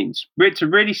basically means, to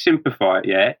really simplify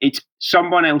it, it's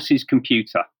someone else's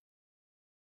computer,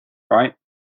 right?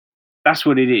 That's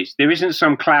what it is. There isn't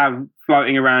some cloud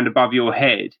floating around above your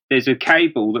head. There's a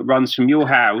cable that runs from your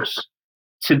house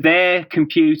to their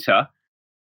computer,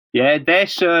 their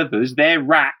servers, their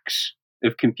racks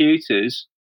of computers,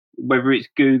 whether it's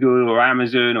Google or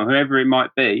Amazon or whoever it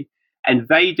might be, and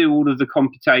they do all of the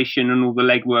computation and all the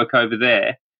legwork over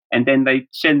there, and then they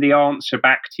send the answer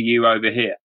back to you over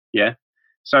here. Yeah.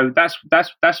 So that's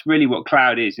really what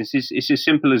cloud is. It's as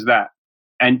simple as that,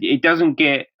 and it doesn't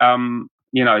get a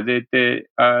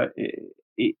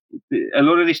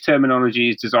lot of this terminology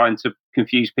is designed to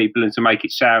confuse people and to make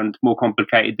it sound more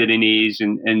complicated than it is,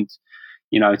 and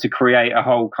to create a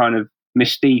whole kind of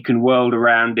mystique and world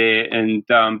around it. And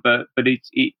but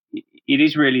it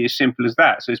is really as simple as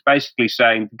that. So it's basically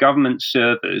saying the government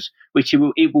servers, which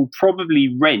it will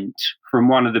probably rent from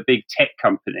one of the big tech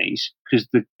companies, because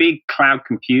the big cloud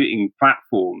computing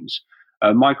platforms,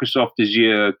 Microsoft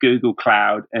Azure, Google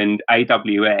Cloud, and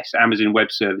AWS, Amazon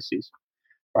Web Services,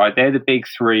 right? They're the big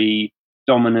three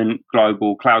dominant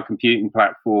global cloud computing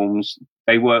platforms.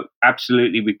 They work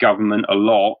absolutely with government a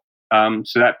lot.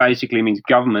 So that basically means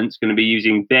government's going to be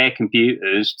using their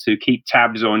computers to keep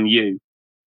tabs on you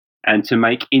and to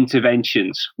make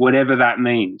interventions, whatever that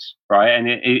means, right? And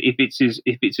if it's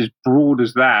as broad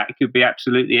as that, it could be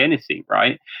absolutely anything,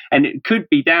 right? And it could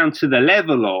be down to the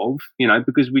level of,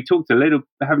 because we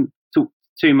haven't talked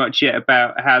too much yet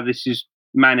about how this is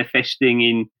manifesting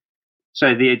in,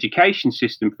 say, the education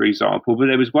system, for example. But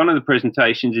there was one of the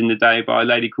presentations in the day by a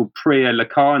lady called Priya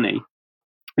Lakhani,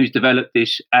 who's developed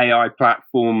this AI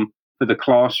platform for the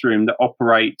classroom that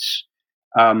operates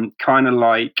kind of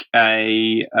like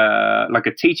a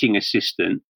teaching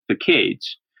assistant for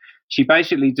kids. She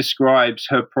basically describes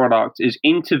her product as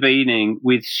intervening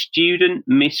with student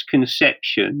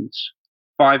misconceptions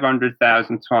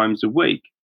 500,000 times a week.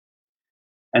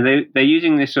 And they're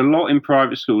using this a lot in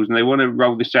private schools, and they want to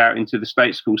roll this out into the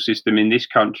state school system in this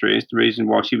country. It's the reason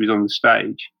why she was on the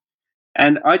stage.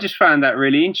 And I just found that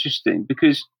really interesting,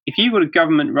 because if you've got a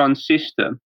government-run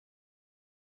system,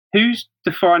 who's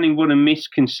defining what a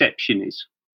misconception is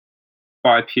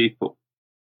by a pupil,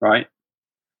 right?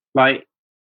 Like,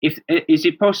 is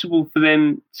it possible for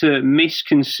them to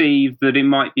misconceive that it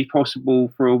might be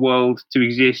possible for a world to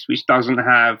exist which doesn't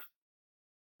have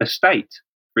a state,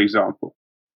 for example?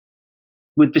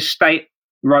 Would the state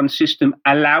run system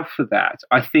allow for that?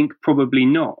 I think probably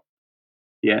not.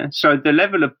 Yeah. So the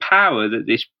level of power that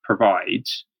this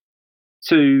provides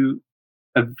to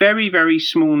a very, very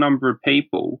small number of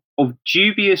people of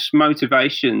dubious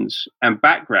motivations and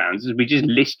backgrounds, as we just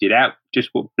listed out just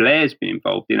what Blair's been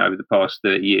involved in over the past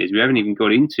 30 years. We haven't even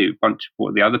got into a bunch of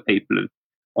what the other people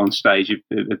on stage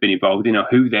have been involved in, or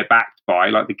who they're backed by,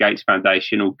 like the Gates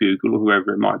Foundation or Google or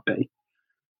whoever it might be.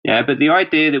 Yeah, but the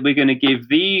idea that we're going to give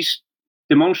these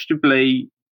demonstrably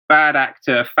bad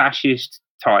actor fascist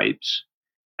types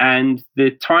and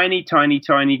the tiny, tiny,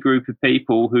 tiny group of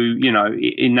people who,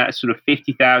 in that sort of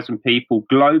 50,000 people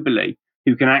globally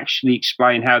who can actually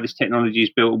explain how this technology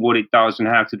is built and what it does and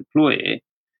how to deploy it,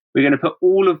 we're going to put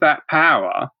all of that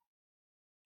power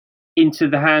into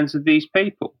the hands of these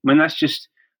people. I mean, that's just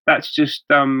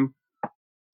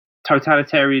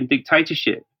totalitarian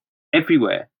dictatorship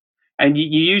everywhere. And you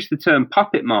use the term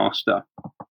puppet master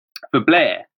for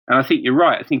Blair, and I think you're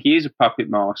right. I think he is a puppet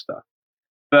master.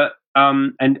 But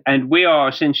and we are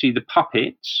essentially the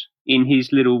puppets in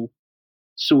his little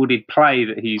sordid play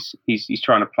that he's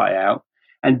trying to play out.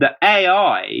 And the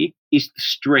AI is the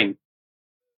string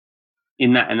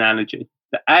in that analogy.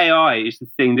 The AI is the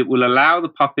thing that will allow the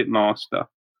puppet master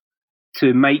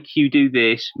to make you do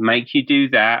this, make you do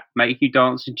that, make you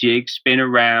dance a jig, spin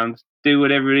around, do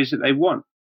whatever it is that they want.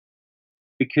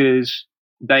 Because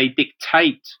they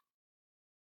dictate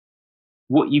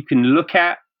what you can look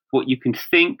at, what you can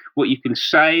think, what you can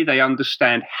say. They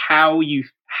understand how you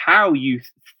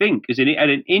think at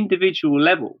an individual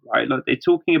level, right? Like they're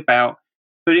talking about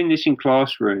putting this in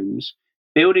classrooms,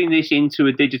 building this into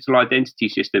a digital identity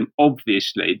system,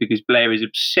 obviously, because Blair is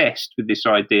obsessed with this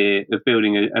idea of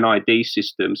building an ID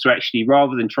system. So actually,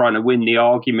 rather than trying to win the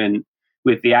argument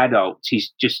with the adults,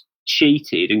 he's just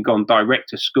cheated and gone direct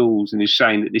to schools and is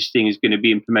saying that this thing is going to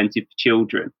be implemented for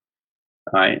children,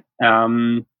 right?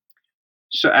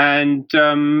 So and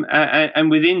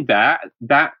within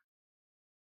that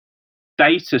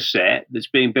data set that's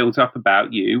being built up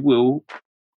about you will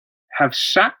have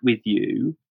sat with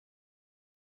you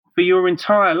for your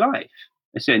entire life.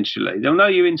 Essentially, they'll know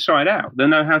you inside out. They'll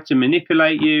know how to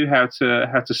manipulate you, how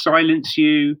to silence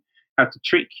you, how to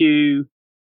trick you.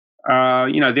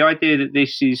 The idea that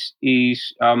this is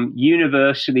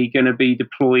universally going to be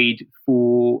deployed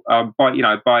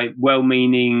by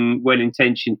well-meaning,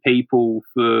 well-intentioned people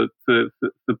for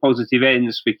positive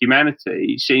ends for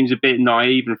humanity seems a bit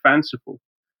naive and fanciful,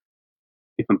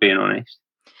 if I'm being honest.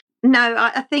 No,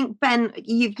 I think, Ben,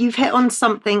 you've hit on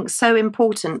something so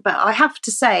important. But I have to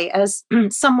say, as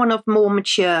someone of more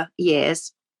mature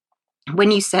years, when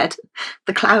you said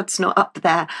the cloud's not up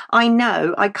there,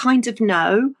 I kind of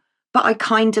know, but I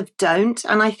kind of don't.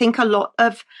 And I think a lot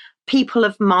of people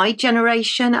of my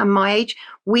generation and my age,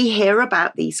 we hear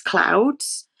about these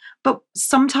clouds, but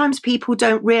sometimes people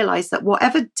don't realize that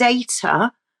whatever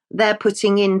data they're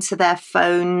putting into their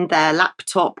phone, their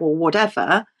laptop, or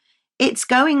whatever, it's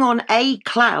going on a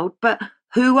cloud, but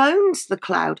who owns the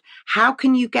cloud? How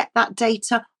can you get that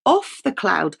data off the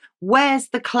cloud? Where's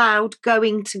the cloud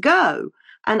going to go?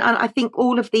 And I think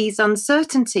all of these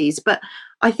uncertainties, but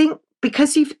I think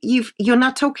because you're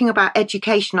now talking about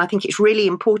education, I think it's really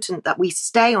important that we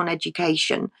stay on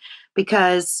education,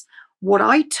 because what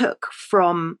I took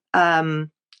from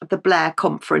the Blair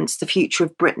conference, The Future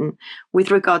of Britain,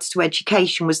 with regards to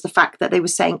education, was the fact that they were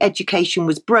saying education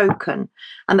was broken,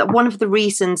 and that one of the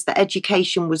reasons that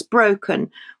education was broken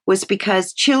was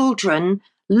because children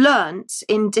learnt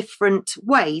in different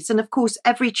ways. And of course,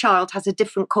 every child has a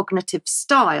different cognitive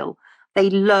style. They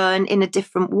learn in a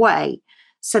different way.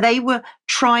 So they were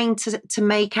trying to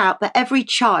make out that every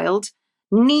child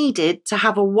needed to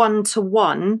have a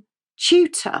one-to-one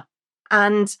tutor.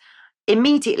 And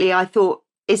immediately I thought,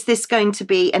 is this going to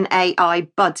be an AI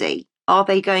buddy? Are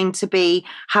they going to be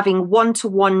having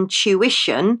one-to-one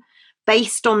tuition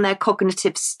based on their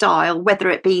cognitive style, whether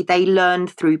it be they learn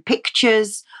through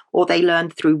pictures, or they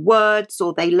learn through words,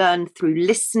 or they learn through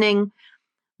listening?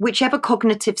 Whichever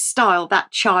cognitive style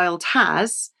that child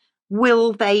has,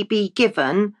 will they be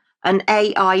given an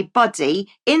AI buddy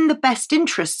in the best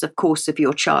interests, of course, of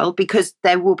your child, because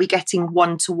they will be getting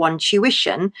one-to-one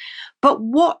tuition? But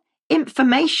what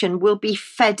information will be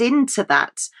fed into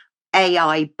that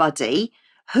AI buddy?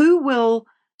 Who will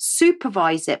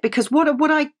supervise it? Because what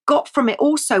I got from it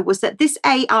also was that this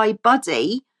AI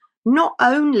buddy, not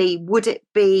only would it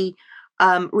be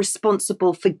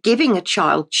responsible for giving a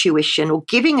child tuition or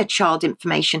giving a child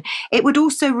information, it would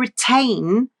also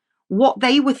retain what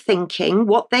they were thinking,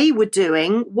 what they were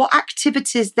doing, what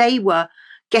activities they were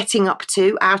getting up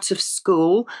to out of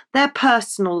school, their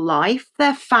personal life,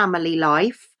 their family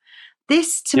life.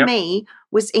 This to Yep. me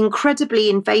was incredibly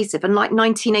invasive and like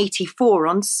 1984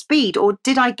 on speed, or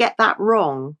did I get that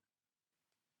wrong?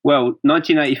 Well,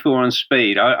 1984 on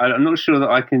speed. I'm not sure that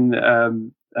I can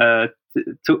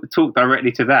talk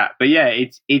directly to that, but yeah,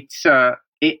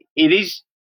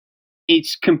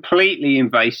 it's completely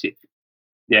invasive.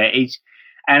 Yeah,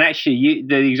 and actually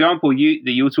the example that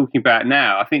you're talking about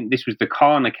now. I think this was the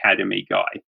Khan Academy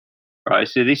guy, right?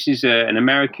 So this is an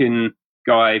American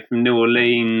guy from New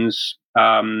Orleans,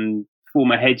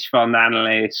 former hedge fund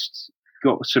analyst,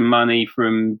 got some money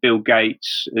from Bill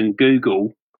Gates and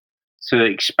Google to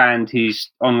expand his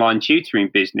online tutoring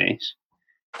business.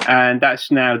 And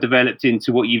that's now developed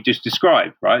into what you've just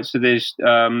described, right? So there's,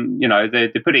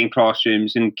 they put it in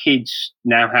classrooms, and kids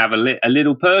now have a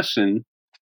little person,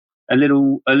 a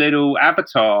little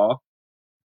avatar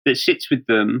that sits with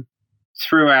them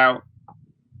throughout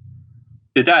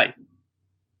the day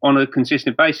on a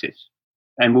consistent basis,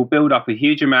 and will build up a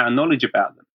huge amount of knowledge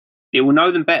about them. It will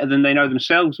know them better than they know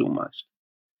themselves, almost.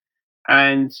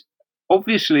 And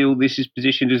obviously, all this is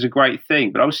positioned as a great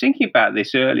thing. But I was thinking about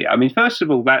this earlier. I mean, first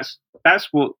of all, that's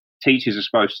what teachers are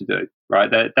supposed to do, right?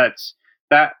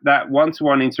 That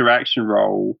one-to-one interaction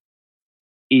role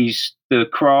is the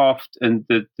craft and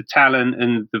the talent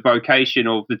and the vocation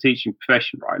of the teaching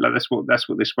profession, right? Like that's what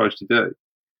they're supposed to do.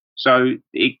 So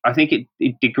I think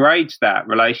it degrades that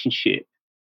relationship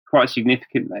quite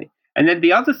significantly. And then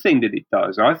the other thing that it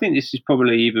does, I think this is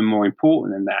probably even more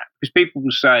important than that, because people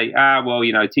will say, well,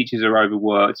 teachers are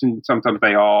overworked, and sometimes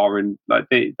they are, and like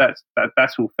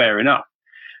that's all fair enough.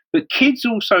 But kids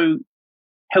also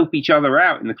help each other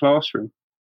out in the classroom,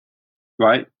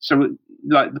 right? So,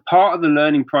 like, the part of the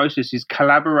learning process is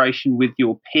collaboration with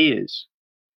your peers,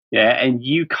 yeah, and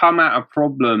you come at a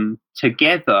problem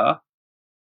together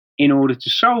in order to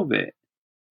solve it.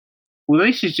 Well,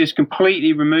 this has just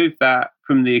completely removed that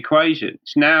from the equation.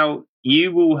 So now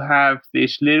you will have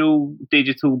this little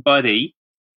digital buddy,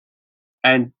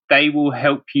 and they will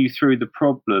help you through the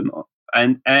problem.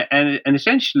 And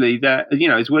essentially that,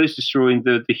 as well as destroying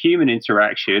the human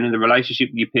interaction and the relationship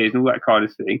with your peers and all that kind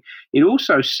of thing, it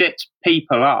also sets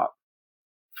people up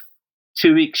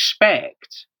to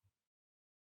expect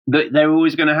that they're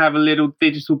always going to have a little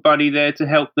digital buddy there to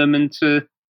help them and to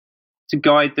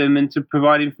guide them and to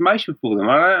provide information for them.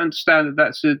 I don't understand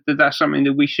that that's something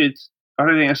that we should. I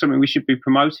don't think that's something we should be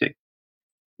promoting.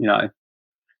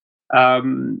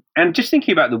 And just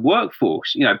thinking about the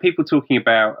workforce, people talking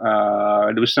about.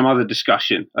 There was some other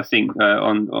discussion, I think,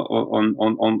 on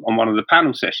one of the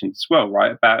panel sessions as well,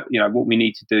 right? About what we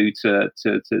need to do to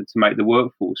make the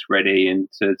workforce ready and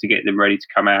to get them ready to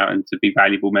come out and to be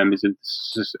valuable members of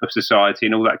society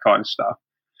and all that kind of stuff.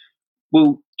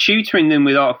 Well, tutoring them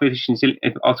with artificial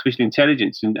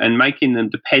intelligence and making them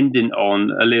dependent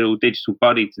on a little digital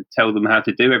buddy to tell them how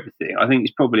to do everything, I think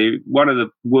is probably one of the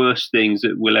worst things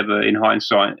that we'll ever, in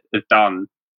hindsight, have done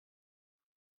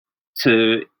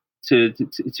to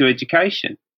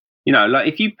education. Like,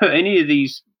 if you put any of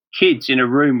these kids in a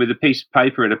room with a piece of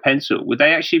paper and a pencil, would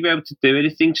they actually be able to do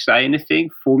anything, say anything,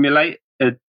 formulate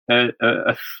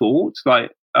a thought?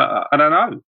 Like, I don't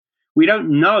know. We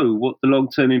don't know what the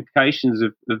long-term implications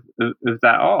of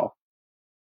that are.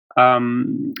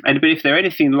 But if they're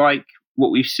anything like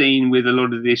what we've seen with a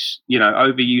lot of this,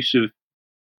 overuse of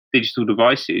digital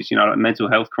devices, like mental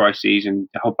health crises and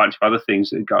a whole bunch of other things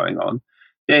that are going on,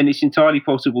 then it's entirely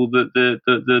possible that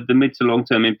the mid to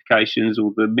long-term implications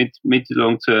or the mid to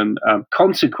long-term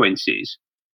consequences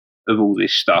of all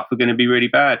this stuff are going to be really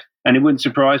bad. And it wouldn't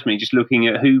surprise me, just looking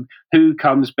at who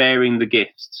comes bearing the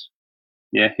gifts.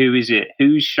 Yeah, who is it?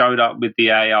 Who's showed up with the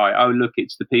AI? Oh, look,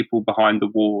 it's the people behind the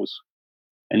wars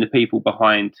and the people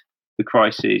behind the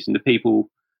crises and the people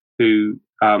who,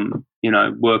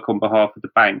 work on behalf of the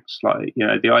banks. Like,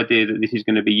 the idea that this is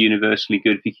going to be universally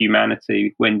good for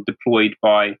humanity when deployed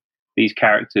by these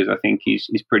characters, I think is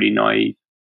pretty naive.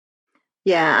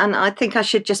 Yeah, and I think I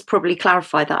should just probably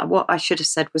clarify that. What I should have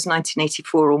said was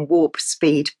 1984 on warp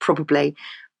speed, probably.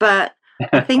 But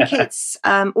I think it's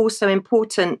also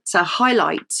important to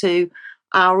highlight to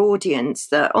our audience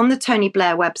that on the Tony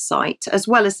Blair website, as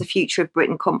well as the Future of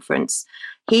Britain conference,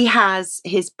 he has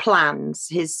his plans,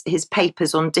 his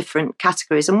papers on different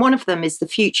categories. And one of them is the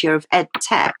future of ed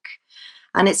tech.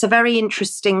 And it's a very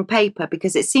interesting paper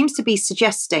because it seems to be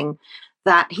suggesting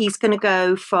that he's going to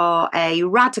go for a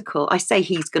radical, I say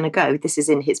he's going to go, this is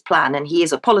in his plan, and he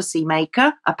is a policy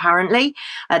maker, apparently.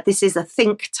 This is a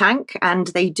think tank, and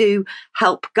they do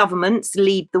help governments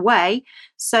lead the way.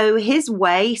 So his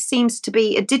way seems to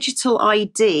be a digital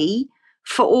ID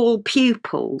for all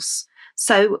pupils.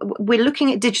 So we're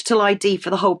looking at digital ID for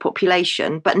the whole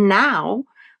population, but now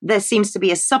there seems to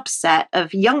be a subset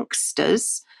of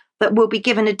youngsters that will be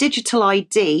given a digital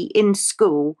ID in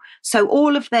school. So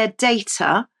all of their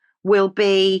data will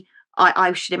be,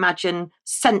 I should imagine,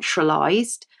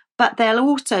 centralized, but they're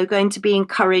also going to be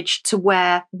encouraged to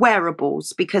wear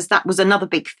wearables, because that was another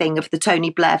big thing of the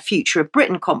Tony Blair Future of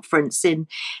Britain conference, in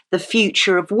the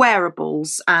future of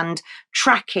wearables and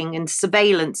tracking and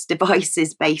surveillance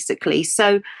devices, basically.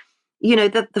 So,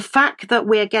 the fact that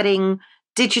we're getting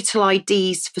digital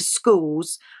IDs for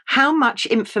schools, how much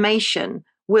information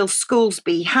will schools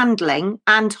be handling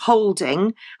and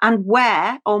holding, and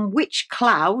where, on which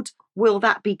cloud will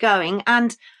that be going?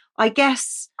 And I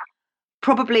guess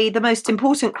probably the most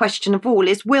important question of all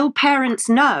is, will parents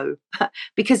know?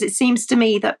 Because it seems to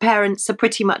me that parents are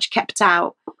pretty much kept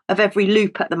out of every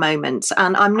loop at the moment,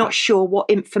 and I'm not sure what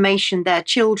information their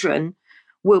children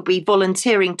will be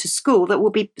volunteering to school that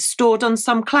will be stored on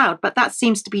some cloud. But that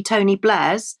seems to be Tony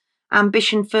Blair's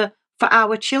ambition for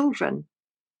our children.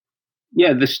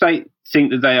 Yeah, the state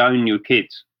think that they own your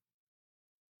kids,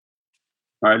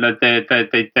 right? Like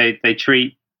they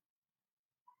treat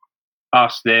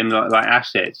them like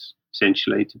assets,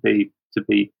 essentially, to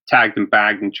be tagged and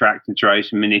bagged and tracked and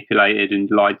traced and manipulated and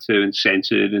lied to and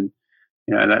censored. And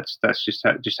that's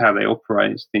just how they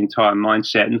operate. It's the entire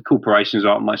mindset. And corporations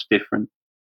aren't much different.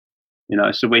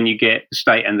 So when you get the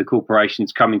state and the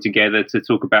corporations coming together to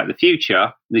talk about the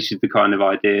future, this is the kind of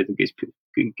idea that gets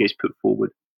put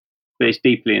forward. But it's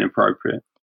deeply inappropriate.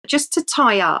 Just to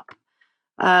tie up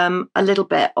a little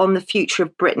bit on the Future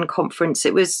of Britain conference,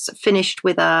 it was finished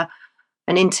with an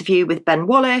interview with Ben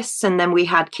Wallace, and then we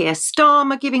had Keir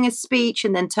Starmer giving a speech,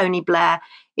 and then Tony Blair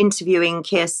interviewing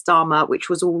Keir Starmer, which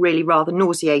was all really rather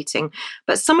nauseating.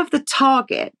 But some of the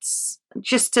targets,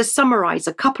 just to summarise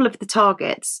a couple of the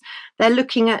targets, they're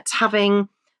looking at having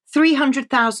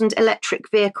 300,000 electric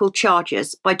vehicle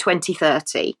chargers by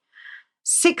 2030,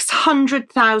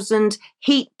 600,000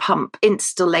 heat pump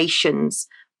installations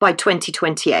by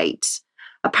 2028.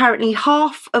 Apparently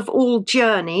half of all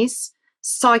journeys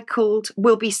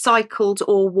will be cycled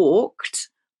or walked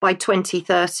by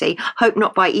 2030. Hope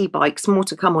not by e-bikes, more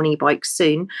to come on e-bikes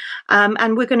soon.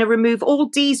 And we're going to remove all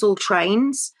diesel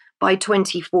trains by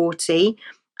 2040,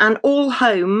 and all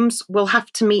homes will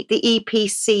have to meet the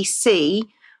EPCC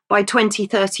by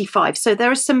 2035. So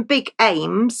there are some big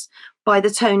aims by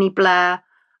the Tony Blair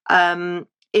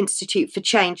Institute for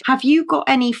Change. Have you got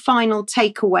any final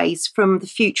takeaways from the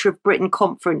Future of Britain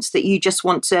conference that you just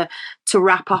want to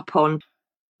wrap up on?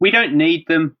 We don't need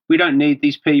them. We don't need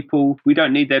these people. We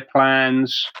don't need their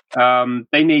plans.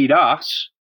 They need us.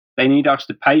 They need us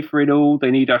to pay for it all.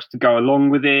 They need us to go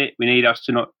along with it. They need us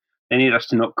to not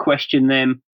question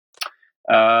them.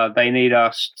 They need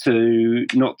us to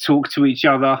not talk to each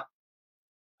other.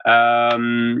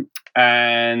 And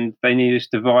they need us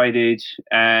divided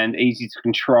and easy to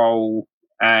control.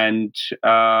 And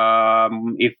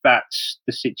if that's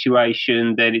the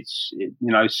situation, then it's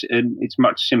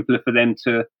much simpler for them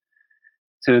to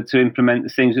implement the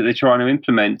things that they're trying to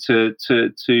implement, to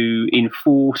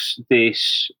enforce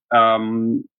this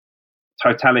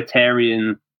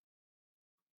totalitarian,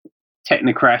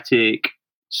 technocratic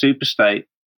superstate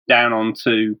down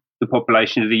onto the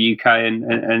population of the UK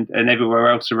and everywhere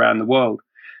else around the world.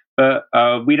 But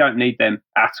we don't need them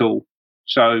at all.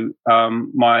 So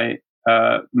my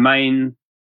main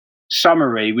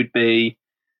summary would be,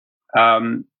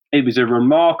 it was a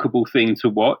remarkable thing to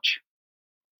watch.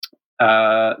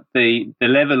 The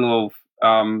level of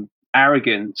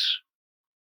arrogance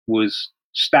was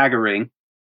staggering,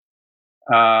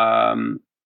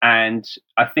 and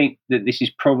I think that this is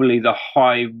probably the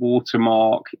high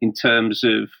watermark in terms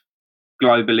of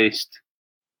globalist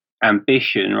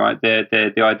ambition, right?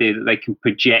 The idea that they can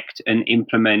project and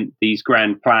implement these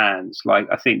grand plans. Like,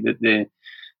 I think that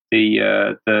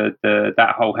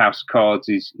that whole house of cards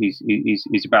is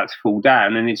about to fall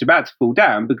down, and it's about to fall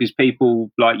down because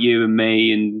people like you and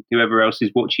me and whoever else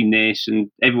is watching this, and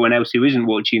everyone else who isn't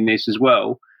watching this as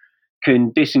well,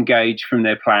 can disengage from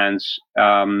their plans,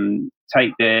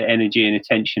 take their energy and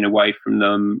attention away from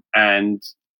them, and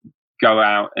go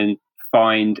out and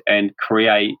find and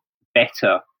create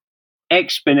better,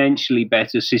 exponentially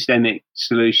better systemic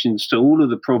solutions to all of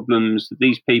the problems that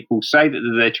these people say that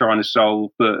they're trying to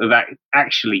solve, but have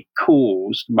actually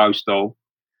caused most of.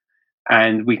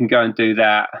 And we can go and do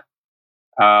that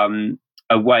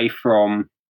away from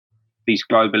these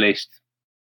globalist,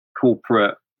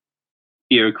 corporate,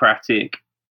 bureaucratic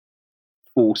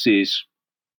forces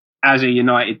as a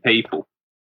united people.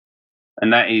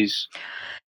 And that is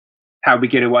how we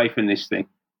get away from this thing.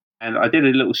 And I did a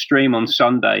little stream on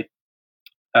Sunday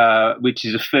which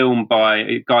is a film by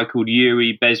a guy called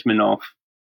Yuri Bezmenov,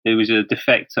 who was a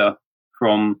defector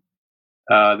from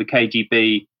the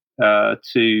KGB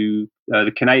to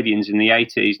the Canadians in the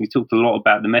 80s. And he talked a lot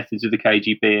about the methods of the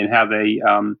KGB and how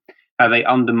they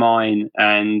undermine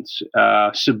and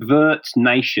subvert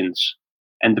nations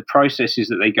and the processes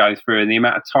that they go through and the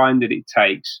amount of time that it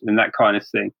takes and that kind of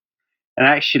thing. And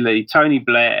actually, Tony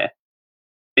Blair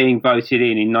being voted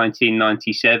in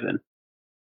 1997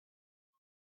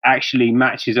 actually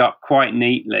matches up quite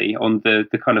neatly on the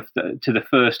kind of to the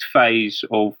first phase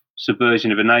of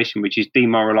subversion of a nation, which is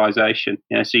demoralization.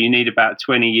 So you need about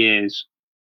 20 years,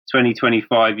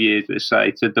 25 years, let's say,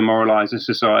 to demoralize a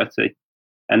society.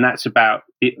 And that's about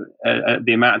the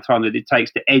amount of time that it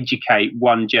takes to educate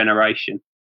one generation.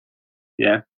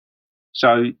 Yeah.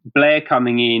 So Blair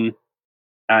coming in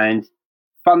and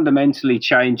fundamentally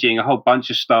changing a whole bunch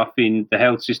of stuff in the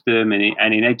health system and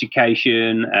in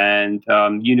education and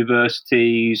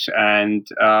universities and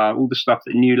all the stuff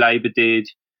that New Labour did,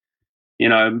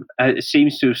 it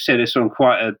seems to have set us on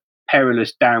quite a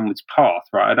perilous downwards path,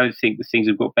 right? I don't think that things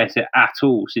have got better at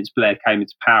all since Blair came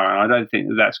into power, and I don't think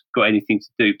that that's got anything to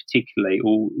do particularly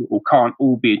or can't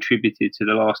all be attributed to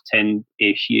the last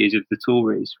 10-ish years of the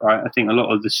Tories, right? I think a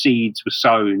lot of the seeds were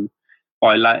sown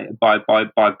by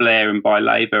Blair and by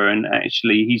Labour, and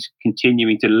actually he's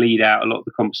continuing to lead out a lot of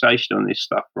the conversation on this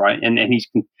stuff, right? And he's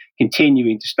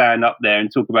continuing to stand up there and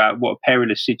talk about what a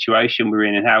perilous situation we're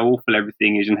in and how awful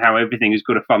everything is and how everything has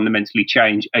got to fundamentally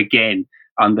change again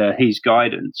under his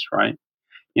guidance, right?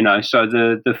 So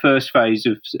the first phase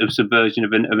of subversion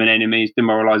of an enemy is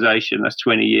demoralization. That's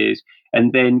 20 years.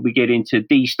 And then we get into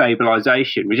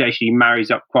destabilization, which actually marries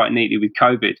up quite neatly with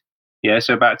COVID. Yeah,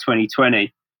 so about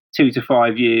 2020. 2 to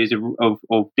 5 years of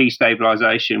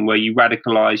destabilization where you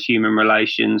radicalize human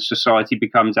relations, society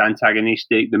becomes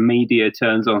antagonistic, the media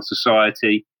turns on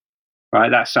society,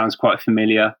 right? That sounds quite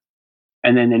familiar.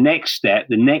 And then the next step,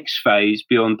 the next phase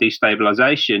beyond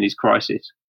destabilization is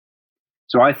crisis.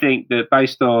 So I think that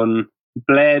based on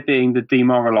Blair being the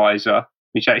demoralizer,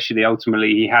 which actually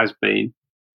ultimately he has been,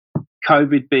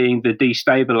 COVID being the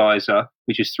destabilizer,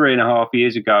 which was 3.5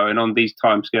 years ago, and on these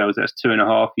timescales, that's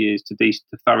 2.5 years to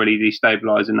thoroughly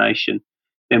destabilize a nation,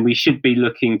 then we should be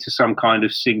looking to some kind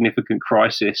of significant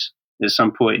crisis at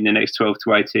some point in the next 12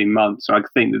 to 18 months. I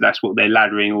think that that's what they're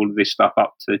laddering all of this stuff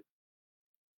up to.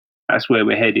 That's where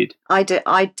we're headed. I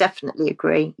definitely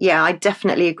agree. Yeah, I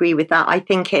definitely agree with that. I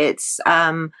think it's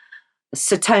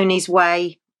Sir Tony's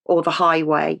way or the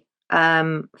highway,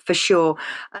 for sure.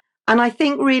 And I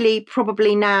think really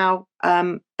probably now,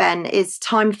 Ben, it's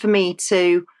time for me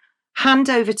to hand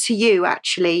over to you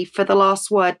actually for the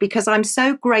last word, because I'm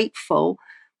so grateful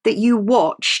that you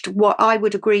watched what I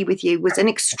would agree with you was an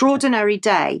extraordinary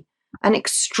day, an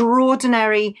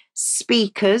extraordinary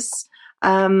speakers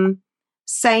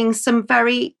saying some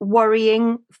very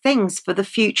worrying things for the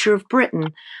future of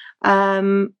Britain.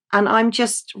 And I'm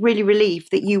just really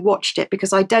relieved that you watched it,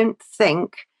 because I don't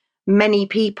think many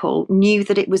people knew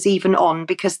that it was even on,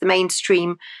 because the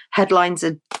mainstream headlines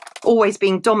are always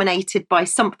being dominated by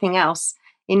something else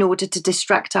in order to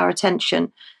distract our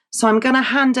attention. So I'm going to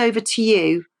hand over to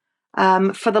you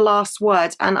for the last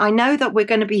word. And I know that we're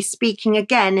going to be speaking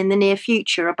again in the near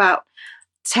future about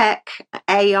tech,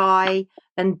 AI,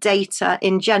 and data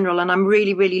in general. And I'm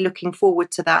really, really looking forward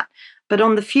to that. But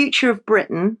on the future of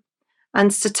Britain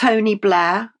and Sir Tony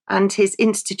Blair and his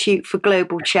Institute for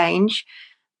Global Change,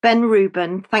 Ben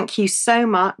Rubin, thank you so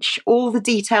much. All the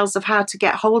details of how to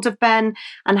get hold of Ben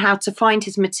and how to find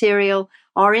his material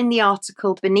are in the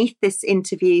article beneath this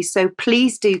interview, so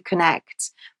please do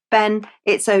connect. Ben,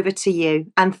 it's over to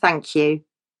you, and thank you.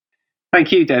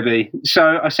 Thank you, Debbie.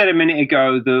 So I said a minute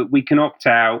ago that we can opt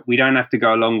out. We don't have to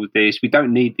go along with this. We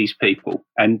don't need these people.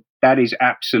 And that is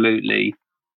absolutely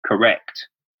correct.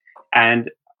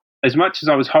 And as much as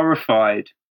I was horrified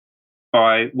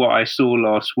by what I saw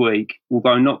last week,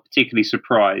 although not particularly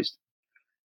surprised,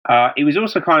 it was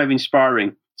also kind of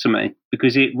inspiring to me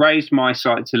because it raised my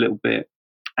sights a little bit.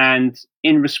 And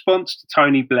in response to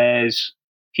Tony Blair's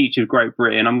Future of Great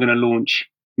Britain, I'm going to launch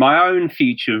my own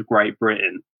Future of Great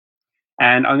Britain.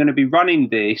 And I'm going to be running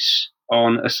this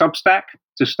on a Substack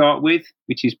to start with,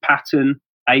 which is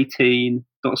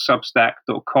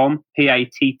pattern18.substack.com,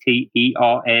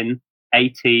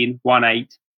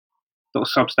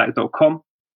 pattern1818.substack.com.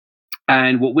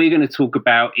 And what we're going to talk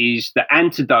about is the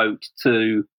antidote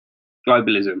to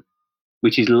globalism,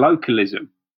 which is localism,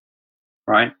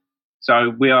 right? So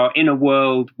we are in a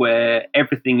world where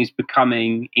everything is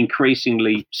becoming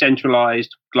increasingly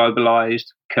centralized,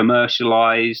 globalized,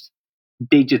 commercialized,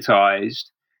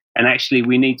 digitized. And actually,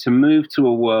 we need to move to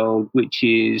a world which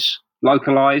is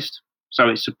localized, so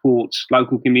it supports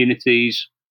local communities,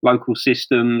 local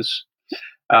systems,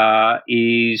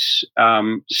 is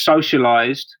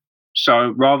socialized.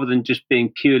 So rather than just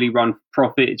being purely run for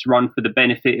profit, it's run for the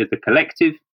benefit of the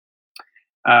collective.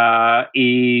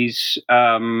 Is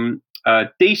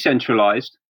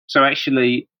decentralized. So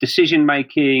actually, decision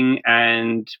making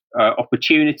and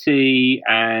opportunity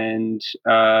and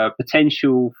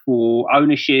potential for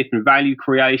ownership and value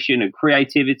creation and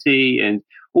creativity and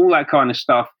all that kind of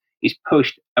stuff is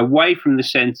pushed away from the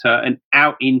center and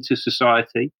out into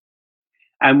society.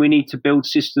 And we need to build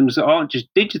systems that aren't just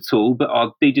digital, but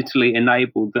are digitally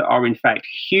enabled, that are in fact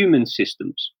human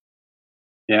systems.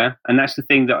 Yeah. And that's the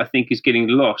thing that I think is getting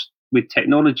lost with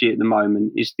technology at the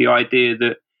moment, is the idea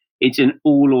that it's an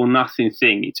all or nothing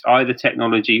thing. It's either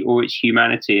technology or it's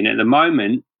humanity. And at the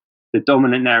moment, the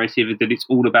dominant narrative is that it's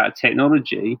all about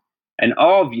technology. And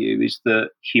our view is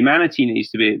that humanity needs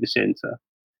to be at the center,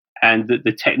 and that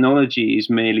the technology is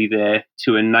merely there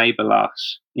to enable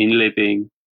us in living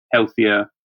healthier,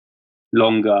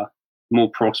 longer,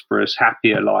 more prosperous,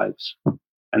 happier lives.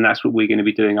 And that's what we're going to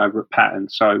be doing over at Pattern.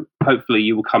 So hopefully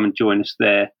you will come and join us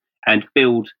there and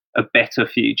build a better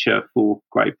future for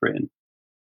Great Britain.